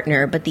 he's a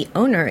partner, but the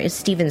owner is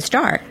Steven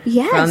Starr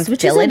from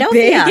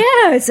Philadelphia.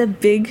 It's a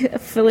big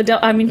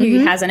Philadelphia. I mean, he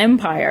has an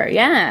empire.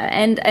 Yeah,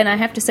 and I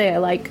have to say I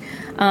like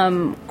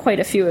quite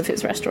a few of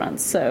his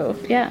restaurants. So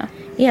yeah.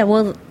 Yeah,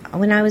 well,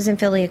 when I was in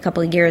Philly a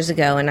couple of years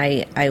ago, and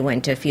I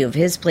went to a few of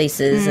his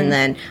places, and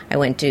then I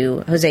went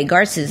to Jose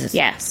Garza's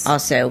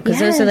also, because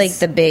those are like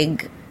the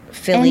big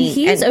Philly. And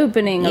he's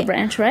opening a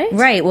branch, right?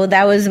 Right. Well,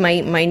 that was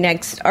my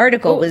next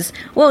article was,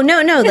 well,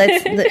 no,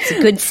 that's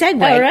a good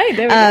segue. All right.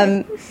 There we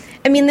go.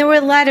 I mean, there were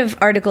a lot of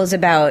articles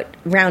about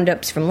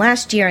roundups from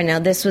last year, and now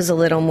this was a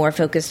little more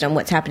focused on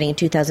what's happening in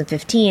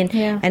 2015.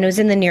 Yeah. And it was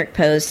in the New York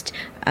Post,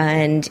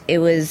 and it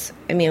was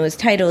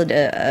titled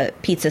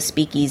Pizza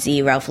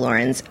Speakeasy, Ralph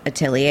Lauren's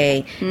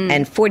Atelier,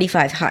 and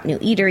 45 hot new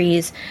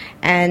eateries.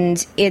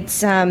 And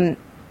it's,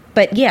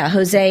 but yeah,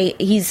 Jose,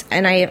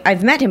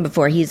 I've met him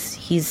before.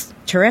 He's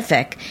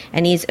terrific,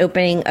 and he's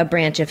opening a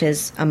branch of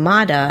his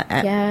Amada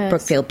at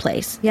Brookfield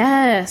Place.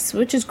 Yes,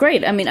 which is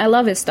great. I mean, I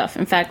love his stuff.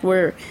 In fact,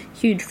 we're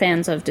huge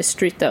fans of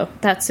Distrito.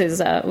 That's his.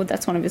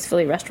 That's one of his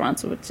Philly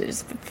restaurants, which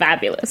is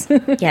fabulous.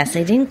 Yes,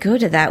 I didn't go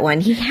to that one.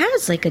 He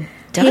has like a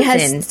dozen. He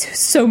has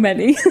so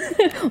many.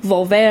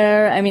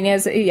 Volver. I mean,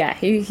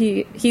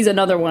 he's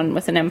another one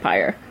with an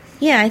empire.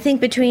 Yeah, I think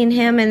between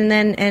him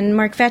and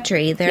Mark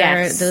Vetri,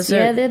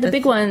 they're the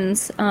big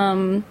ones.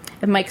 And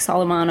Mike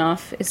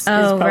Solomonoff is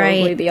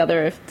probably the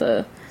other of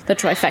the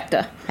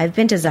trifecta. I've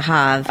been to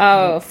Zahav.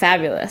 Oh,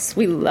 fabulous!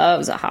 We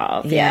love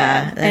Zahav.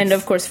 Yeah, and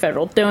of course,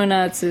 Federal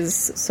Donuts is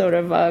sort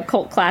of a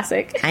cult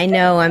classic. I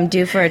know. I'm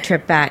due for a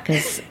trip back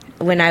because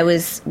when I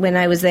was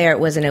there, it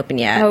wasn't open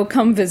yet. Oh,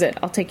 come visit!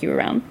 I'll take you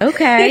around.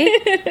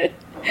 Okay.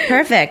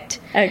 Perfect.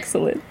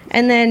 Excellent.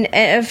 And then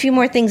a few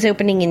more things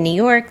opening in New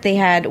York. They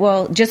had,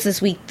 just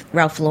this week,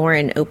 Ralph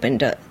Lauren opened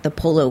the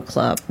Polo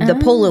Club, the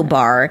Polo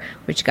Bar,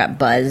 which got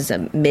buzz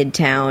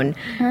Midtown.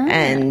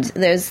 And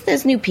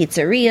there's new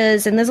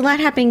pizzerias, and there's a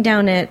lot happening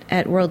down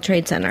at World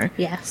Trade Center.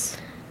 Yes.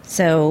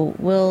 So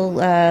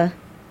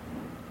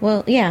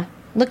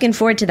looking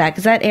forward to that,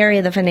 because that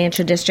area, the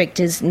financial district,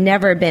 has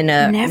never been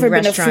a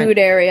food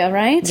area,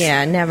 right?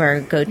 Yeah,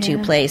 never go-to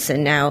place,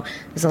 and now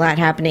there's a lot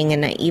happening,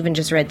 and I even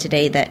just read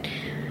today that,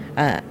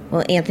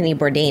 Anthony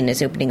Bourdain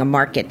is opening a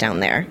market down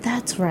there.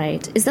 That's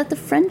right. Is that the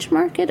French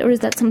market, or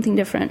is that something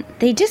different?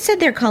 They just said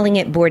they're calling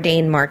it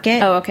Bourdain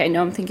Market. Oh, okay.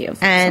 No, I'm thinking of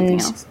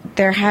something else. And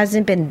there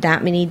hasn't been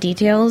that many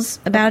details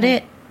about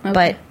it,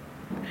 but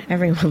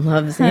everyone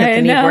loves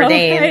Anthony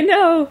Bourdain. I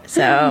know.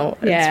 So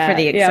it's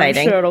pretty exciting.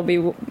 Yeah, I'm sure it'll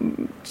be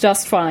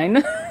just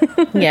fine.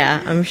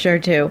 Yeah, I'm sure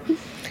too.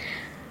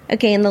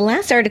 Okay, and the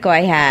last article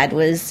I had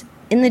was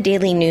in the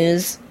Daily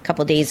News a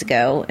couple days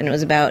ago, and it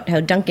was about how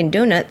Dunkin'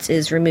 Donuts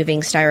is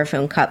removing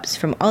styrofoam cups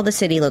from all the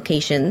city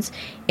locations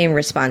in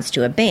response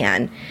to a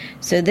ban.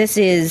 So this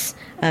is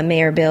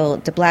Mayor Bill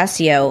de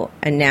Blasio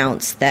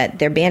announced that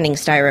they're banning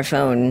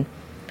styrofoam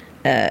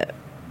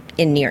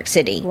in New York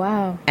City.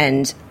 Wow.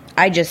 And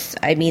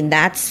Dunkin'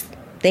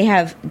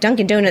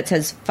 Donuts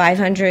has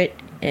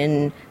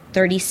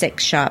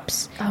 536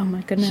 shops. Oh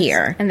my goodness.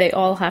 Here. And they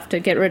all have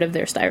to get rid of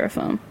their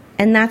styrofoam.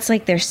 And that's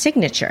like their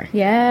signature.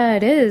 Yeah,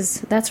 it is.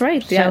 That's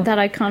right. So, that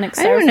iconic styrofoam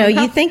I don't know.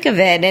 cup. You think of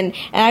it, and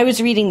I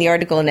was reading the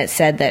article, and it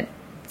said that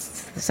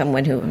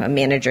a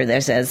manager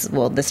there says,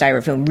 well, the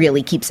styrofoam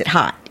really keeps it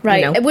hot.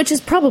 Right, you know? which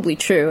is probably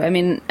true. I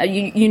mean,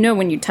 you know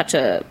when you touch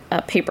a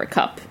paper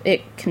cup,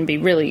 it can be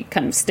really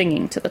kind of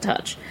stinging to the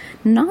touch.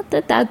 Not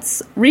that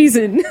that's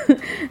reason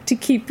to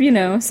keep,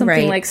 something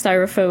Right. like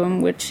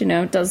styrofoam, which,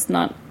 does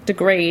not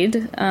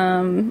degrade,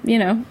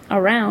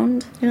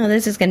 around.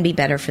 This is going to be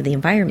better for the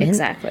environment.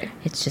 Exactly.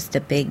 It's just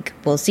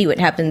we'll see what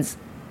happens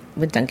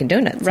with Dunkin'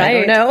 Donuts. Right. I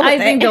don't know. I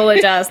think they'll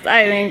adjust.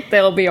 I think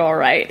they'll be all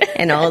right.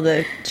 And all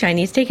the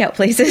Chinese takeout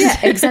places. Yeah,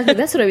 exactly.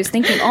 That's what I was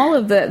thinking. All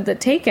of the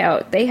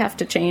takeout, they have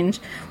to change.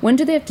 When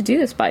do they have to do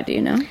this by? Do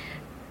you know?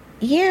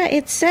 Yeah,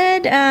 it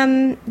said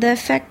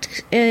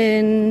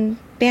the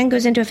ban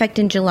goes into effect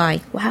in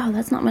July. Wow,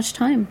 that's not much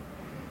time.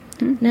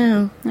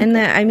 No. Okay.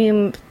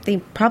 And they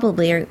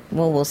probably are,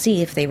 we'll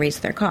see if they raise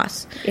their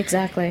costs.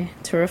 Exactly,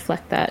 to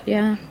reflect that.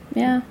 Yeah.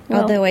 Well,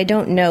 although I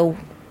don't know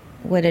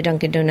what a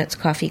Dunkin' Donuts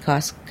coffee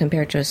costs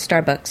compared to a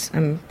Starbucks.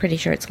 I'm pretty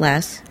sure it's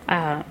less.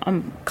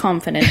 I'm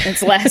confident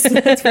it's less,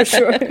 that's for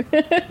sure.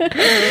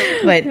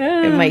 But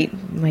it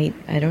might,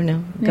 I don't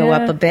know, go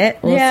up a bit.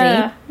 We'll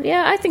see.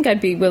 Yeah, I think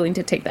I'd be willing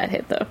to take that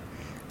hit, though,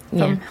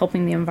 from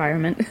helping the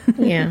environment.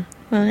 Yeah,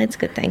 well, it's a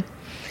good thing.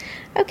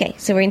 Okay,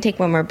 so we're going to take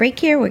one more break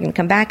here. We're going to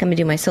come back. I'm going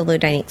to do my solo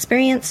dining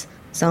experience.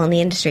 It's all in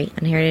the industry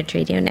on Heritage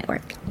Radio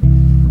Network.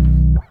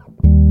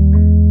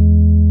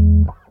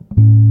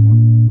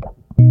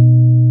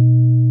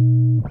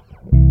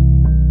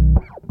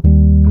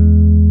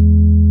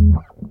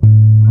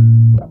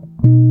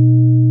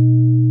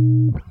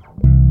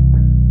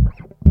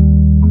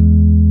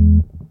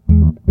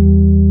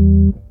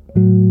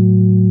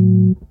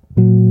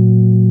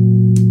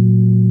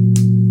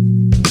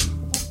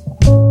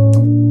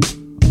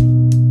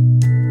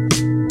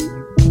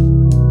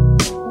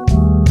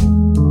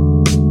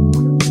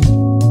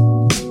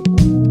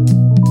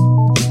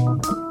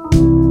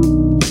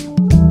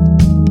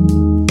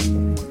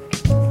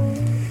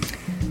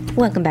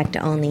 Welcome back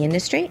to All in the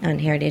Industry on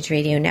Heritage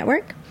Radio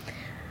Network.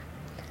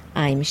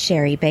 I'm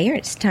Sherry Bayer.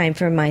 It's time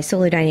for my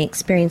solo dining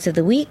experience of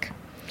the week.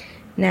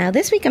 Now,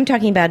 this week I'm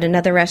talking about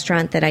another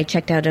restaurant that I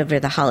checked out over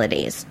the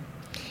holidays.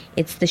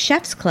 It's the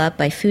Chef's Club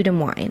by Food and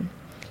Wine.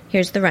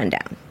 Here's the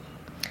rundown.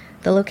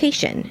 The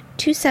location,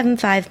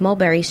 275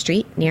 Mulberry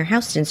Street near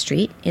Houston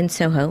Street in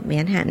Soho,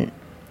 Manhattan.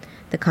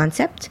 The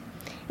concept,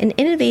 an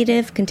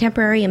innovative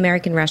contemporary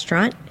American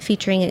restaurant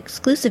featuring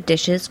exclusive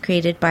dishes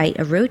created by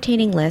a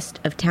rotating list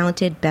of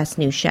talented best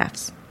new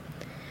chefs.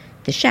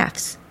 The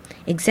chefs,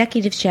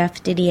 Executive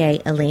Chef Didier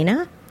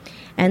Elena,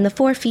 and the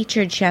 4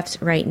 featured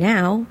chefs right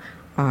now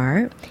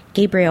are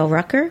Gabriel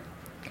Rucker,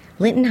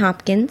 Linton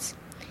Hopkins,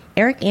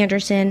 Eric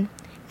Anderson,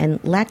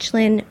 and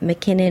Lachlan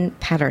McKinnon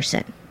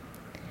Patterson.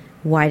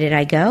 Why did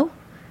I go?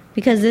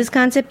 Because this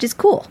concept is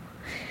cool,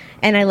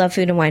 and I love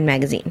Food and Wine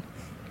magazine.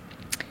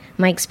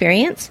 My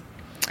experience?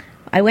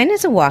 I went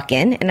as a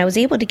walk-in, and I was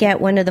able to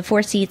get one of the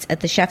 4 seats at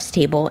the chef's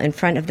table in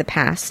front of the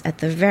pass at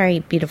the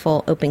very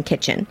beautiful open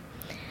kitchen.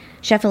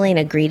 Chef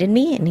Elena greeted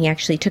me, and he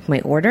actually took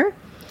my order.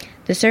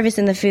 The service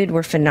and the food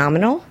were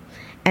phenomenal,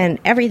 and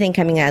everything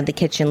coming out of the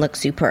kitchen looked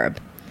superb.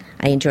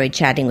 I enjoyed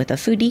chatting with a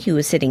foodie who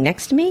was sitting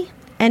next to me,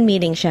 and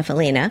meeting Chef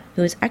Elena,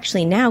 who is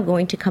actually now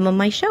going to come on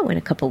my show in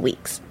a couple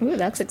weeks. Ooh,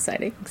 that's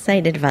exciting.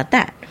 Excited about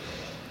that.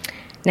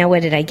 Now,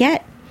 what did I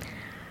get?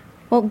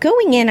 Well,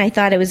 going in, I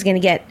thought I was going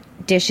to get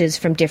dishes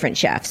from different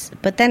chefs,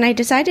 but then I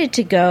decided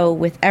to go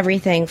with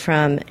everything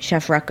from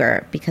Chef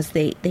Rucker because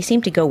they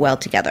seem to go well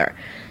together.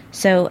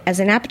 So as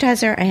an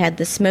appetizer, I had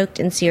the smoked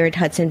and seared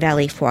Hudson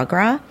Valley foie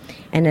gras,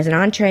 and as an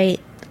entree,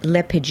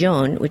 Le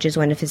Pigeon, which is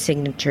one of his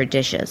signature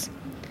dishes.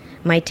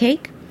 My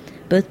take?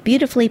 Both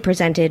beautifully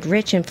presented,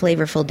 rich and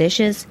flavorful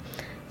dishes.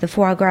 The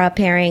foie gras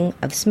pairing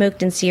of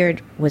smoked and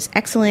seared was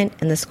excellent,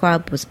 and the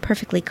squab was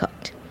perfectly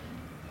cooked.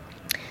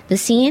 The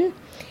scene?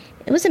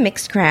 It was a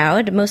mixed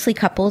crowd, mostly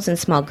couples and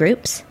small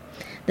groups.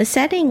 The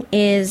setting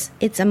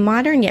it's a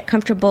modern yet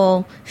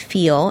comfortable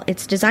feel.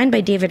 It's designed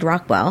by David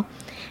Rockwell,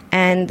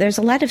 and there's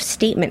a lot of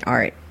statement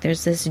art.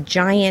 There's this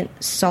giant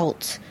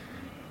salt.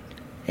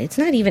 It's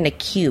not even a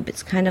cube.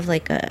 It's kind of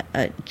like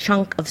a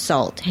chunk of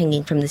salt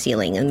hanging from the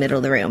ceiling in the middle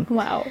of the room.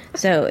 Wow.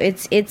 So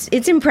it's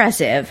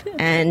impressive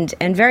and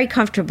very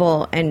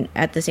comfortable and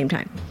at the same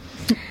time.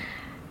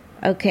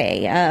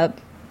 Okay,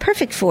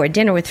 perfect for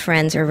dinner with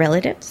friends or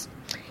relatives.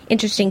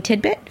 Interesting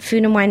tidbit,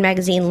 Food and Wine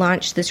magazine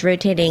launched this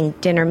rotating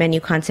dinner menu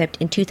concept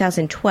in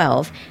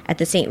 2012 at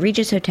the St.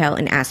 Regis Hotel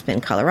in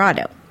Aspen,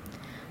 Colorado.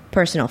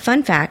 Personal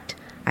fun fact,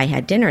 I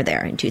had dinner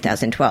there in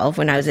 2012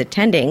 when I was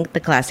attending the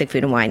Classic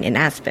Food and Wine in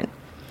Aspen.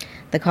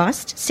 The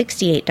cost,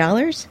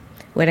 $68.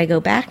 Would I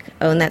go back?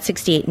 Oh, and that's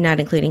 $68 not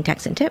including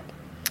tax and tip.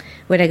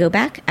 Would I go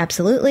back?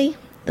 Absolutely.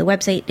 The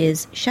website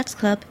is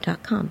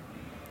chefsclub.com.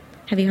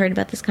 Have you heard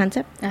about this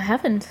concept? I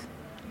haven't.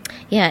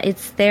 Yeah,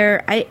 it's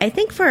there. I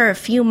think for a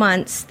few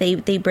months they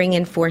bring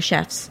in 4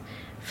 chefs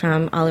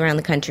from all around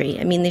the country.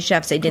 I mean, the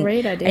chefs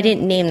Great idea. I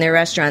didn't name their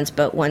restaurants,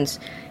 but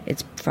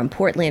it's from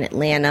Portland,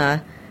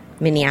 Atlanta,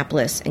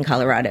 Minneapolis, and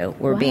Colorado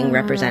were being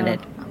represented.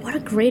 what a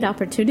great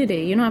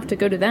opportunity. You don't have to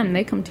go to them.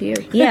 They come to you.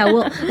 Yeah,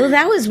 well,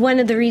 that was one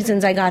of the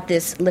reasons I got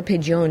this Le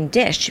Pigeon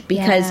dish,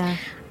 because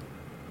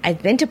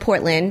I've been to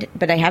Portland,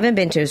 but I haven't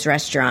been to his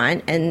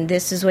restaurant, and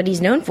this is what he's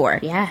known for.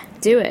 Yeah,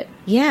 do it.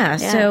 Yeah,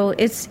 so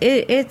it's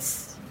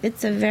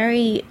a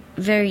very,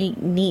 very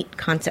neat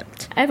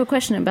concept. I have a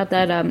question about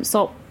that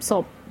salt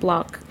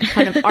block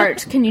kind of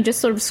art. Can you just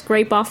sort of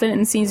scrape off it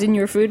and season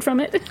your food from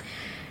it?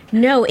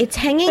 No, it's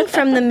hanging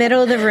from the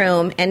middle of the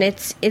room, and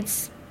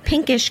it's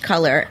pinkish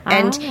color,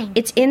 and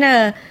it's in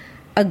a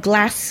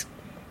glass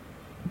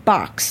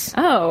box.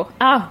 Oh,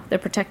 they're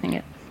protecting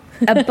it.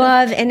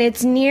 Above, and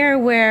it's near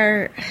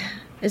where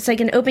it's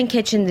like an open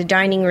kitchen, the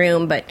dining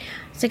room, but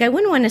it's like I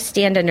wouldn't want to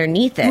stand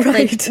underneath it.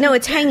 Right. Like, no,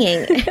 it's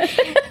hanging.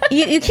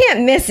 you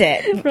can't miss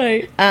it.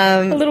 Right.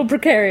 A little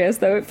precarious,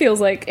 though, it feels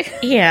like.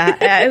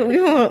 Yeah,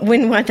 we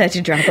wouldn't want that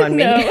to drop on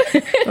me. No.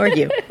 Or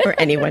you, or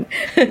anyone.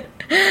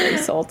 Very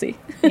salty.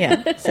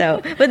 Yeah.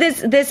 So, but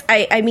this,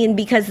 I mean,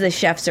 because the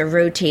chefs are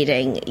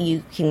rotating,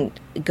 you can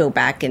go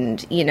back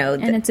and,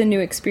 and it's a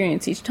new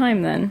experience each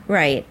time then.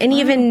 Right. And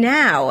even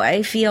now,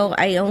 I feel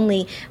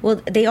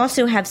they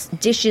also have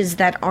dishes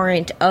that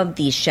aren't of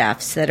these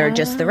chefs, that are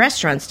just the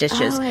restaurant's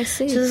dishes. Oh, I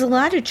see. So there's a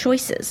lot of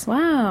choices.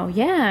 Wow.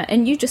 Yeah.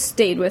 And you just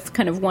stayed with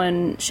kind of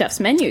one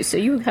chef's menu, so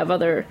you have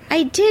other.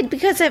 I did,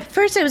 because at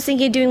first I was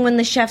thinking of doing one of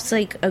the chefs,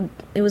 it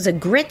was a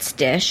grits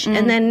dish,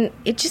 and then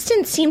it just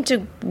didn't seem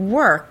to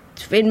work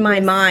in my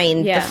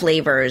mind, the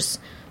flavors.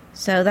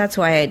 So that's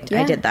why I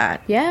did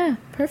that. Yeah,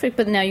 perfect.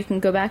 But now you can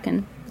go back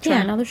and try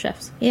on other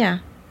chefs. Yeah,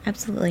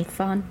 absolutely.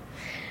 Fun.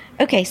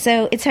 Okay,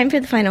 so it's time for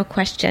the final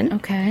question.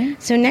 Okay.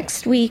 So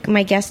next week,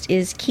 my guest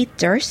is Keith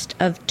Durst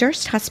of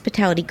Durst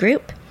Hospitality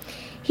Group.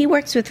 He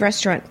works with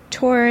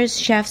restaurateurs,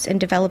 chefs, and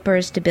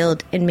developers to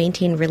build and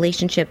maintain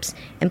relationships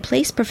and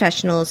place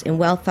professionals in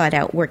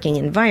well-thought-out working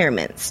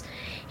environments.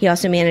 He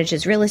also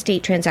manages real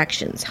estate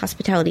transactions,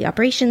 hospitality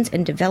operations,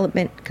 and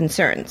development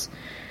concerns.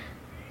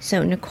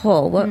 So,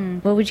 Nicole, what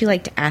would you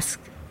like to ask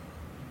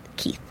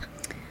Keith?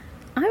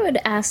 I would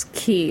ask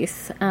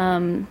Keith,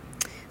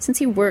 since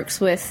he works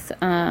with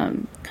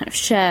kind of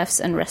chefs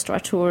and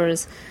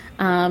restaurateurs,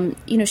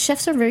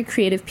 chefs are very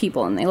creative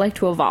people and they like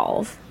to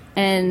evolve.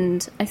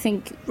 And I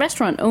think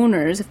restaurant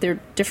owners, if they're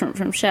different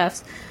from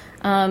chefs,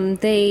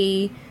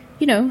 they,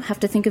 have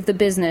to think of the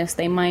business.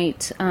 They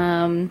might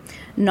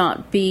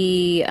not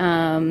be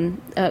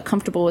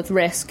comfortable with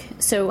risk.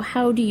 So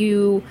how do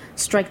you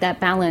strike that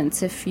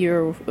balance if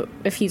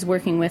he's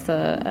working with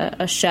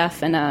a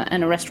chef and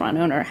a restaurant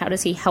owner? How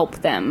does he help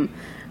them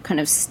kind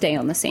of stay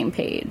on the same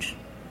page?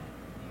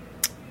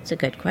 It's a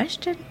good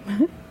question.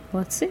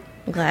 Let's see.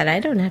 I'm glad I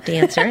don't have to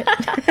answer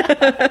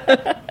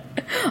it.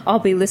 I'll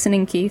be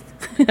listening, Keith.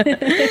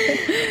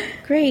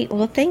 Great.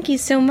 Well, thank you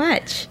so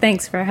much.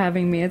 Thanks for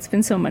having me. It's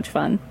been so much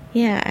fun.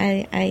 Yeah,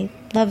 I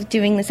love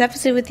doing this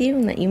episode with you,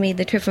 and that you made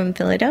the trip from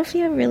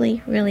Philadelphia.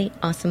 Really, really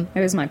awesome. It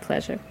was my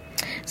pleasure.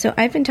 So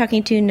I've been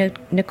talking to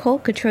Nicole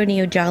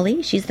Cotroneo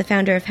Jolly. She's the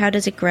founder of How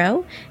Does It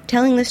Grow,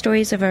 telling the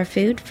stories of our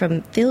food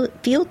from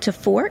field to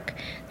fork.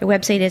 Their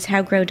website is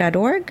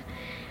howgrow.org.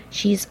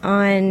 She's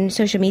on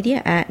social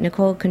media at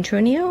Nicole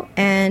Cotroneo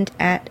and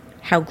at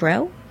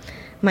howgrow.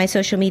 My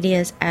social media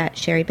is at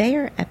Sherry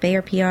Bayer, at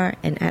Bayer PR,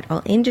 and at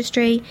All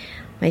Industry.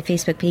 My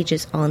Facebook page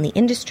is All in the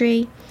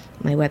Industry.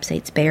 My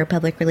website's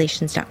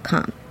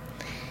BayerPublicRelations.com.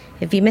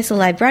 If you miss a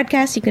live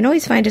broadcast, you can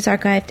always find us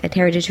archived at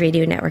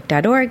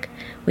heritageradionetwork.org.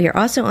 We are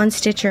also on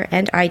Stitcher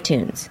and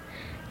iTunes.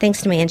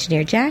 Thanks to my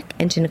engineer, Jack,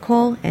 and to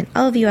Nicole, and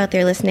all of you out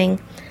there listening.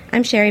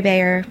 I'm Sherry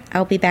Bayer.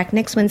 I'll be back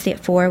next Wednesday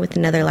at 4 with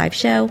another live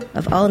show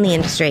of All in the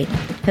Industry.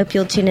 Hope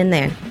you'll tune in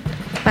there.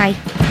 Bye.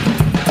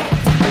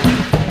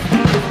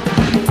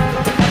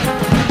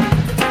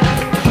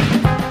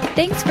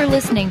 Thanks for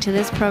listening to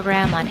this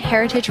program on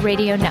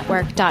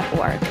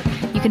heritageradionetwork.org.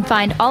 You can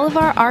find all of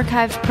our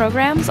archived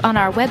programs on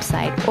our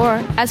website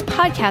or as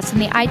podcasts in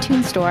the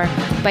iTunes Store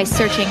by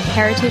searching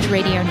Heritage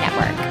Radio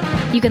Network.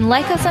 You can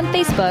like us on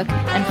Facebook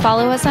and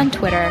follow us on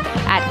Twitter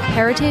at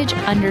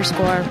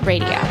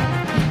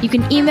heritage_radio. You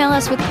can email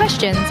us with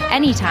questions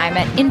anytime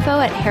at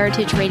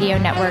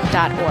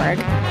info@heritageradionetwork.org.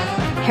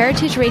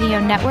 Heritage Radio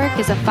Network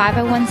is a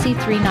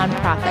 501c3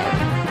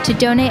 nonprofit. To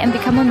donate and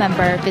become a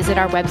member, visit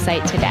our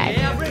website today.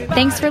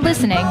 Thanks for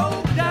listening.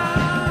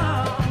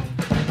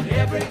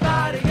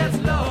 Everybody gets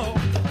low,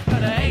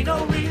 but there ain't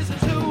no reason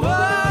to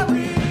worry.